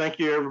 And thank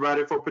you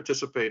everybody for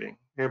participating.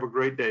 Have a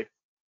great day.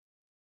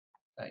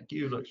 Thank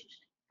you, Lucius.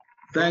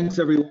 Thanks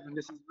everyone,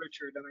 this is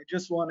Richard, and I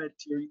just wanted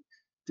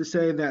to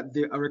say that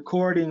a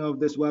recording of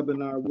this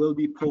webinar will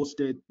be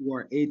posted to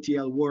our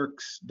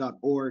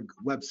atlworks.org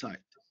website.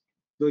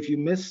 So if you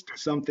missed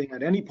something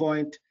at any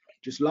point,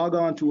 just log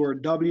on to our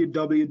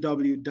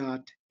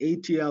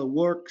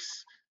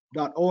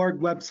www.atlworks.org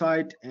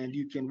website and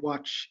you can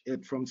watch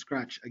it from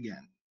scratch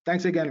again.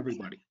 Thanks again,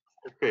 everybody.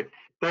 Okay,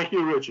 thank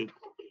you, Richard.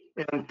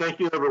 And thank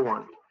you,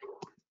 everyone.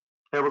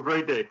 Have a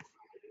great day.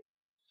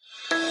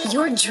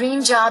 Your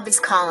dream job is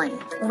calling.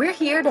 We're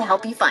here to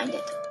help you find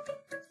it.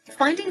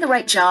 Finding the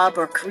right job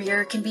or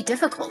career can be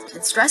difficult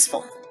and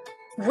stressful.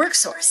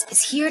 WorkSource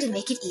is here to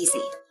make it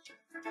easy.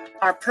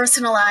 Our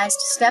personalized,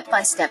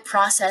 step-by-step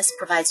process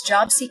provides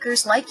job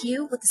seekers like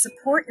you with the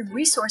support and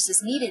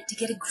resources needed to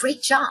get a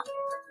great job.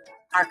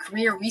 Our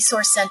career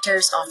resource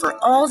centers offer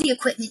all the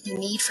equipment you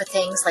need for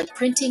things like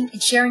printing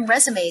and sharing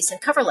resumes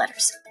and cover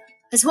letters,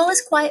 as well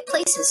as quiet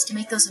places to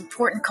make those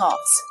important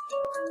calls.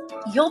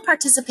 You'll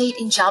participate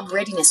in job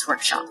readiness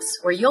workshops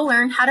where you'll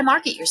learn how to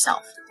market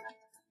yourself.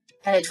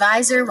 An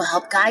advisor will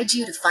help guide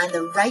you to find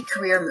the right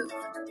career move,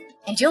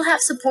 and you'll have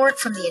support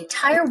from the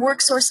entire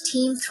WorkSource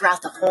team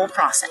throughout the whole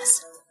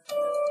process.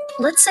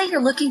 Let's say you're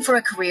looking for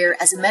a career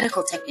as a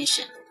medical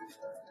technician.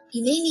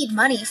 You may need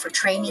money for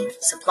training,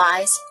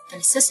 supplies, and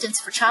assistance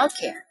for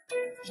childcare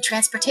and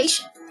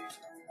transportation.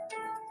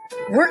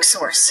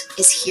 WorkSource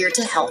is here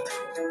to help.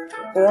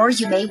 Or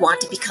you may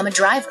want to become a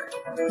driver.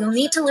 You'll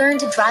need to learn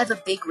to drive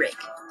a big rig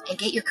and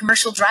get your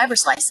commercial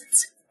driver's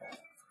license.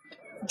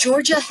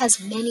 Georgia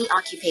has many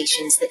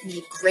occupations that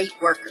need great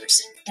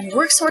workers, and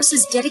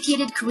WorkSource's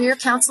dedicated career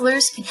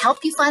counselors can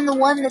help you find the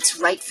one that's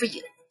right for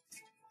you.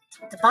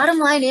 The bottom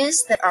line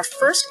is that our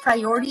first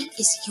priority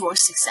is your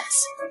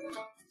success.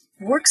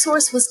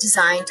 WorkSource was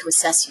designed to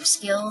assess your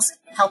skills,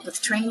 help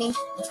with training,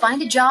 and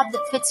find a job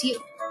that fits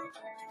you.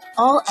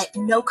 All at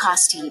no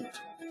cost to you.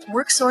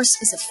 WorkSource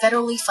is a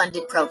federally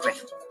funded program.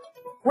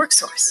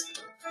 WorkSource,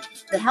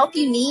 the help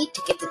you need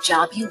to get the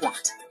job you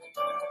want.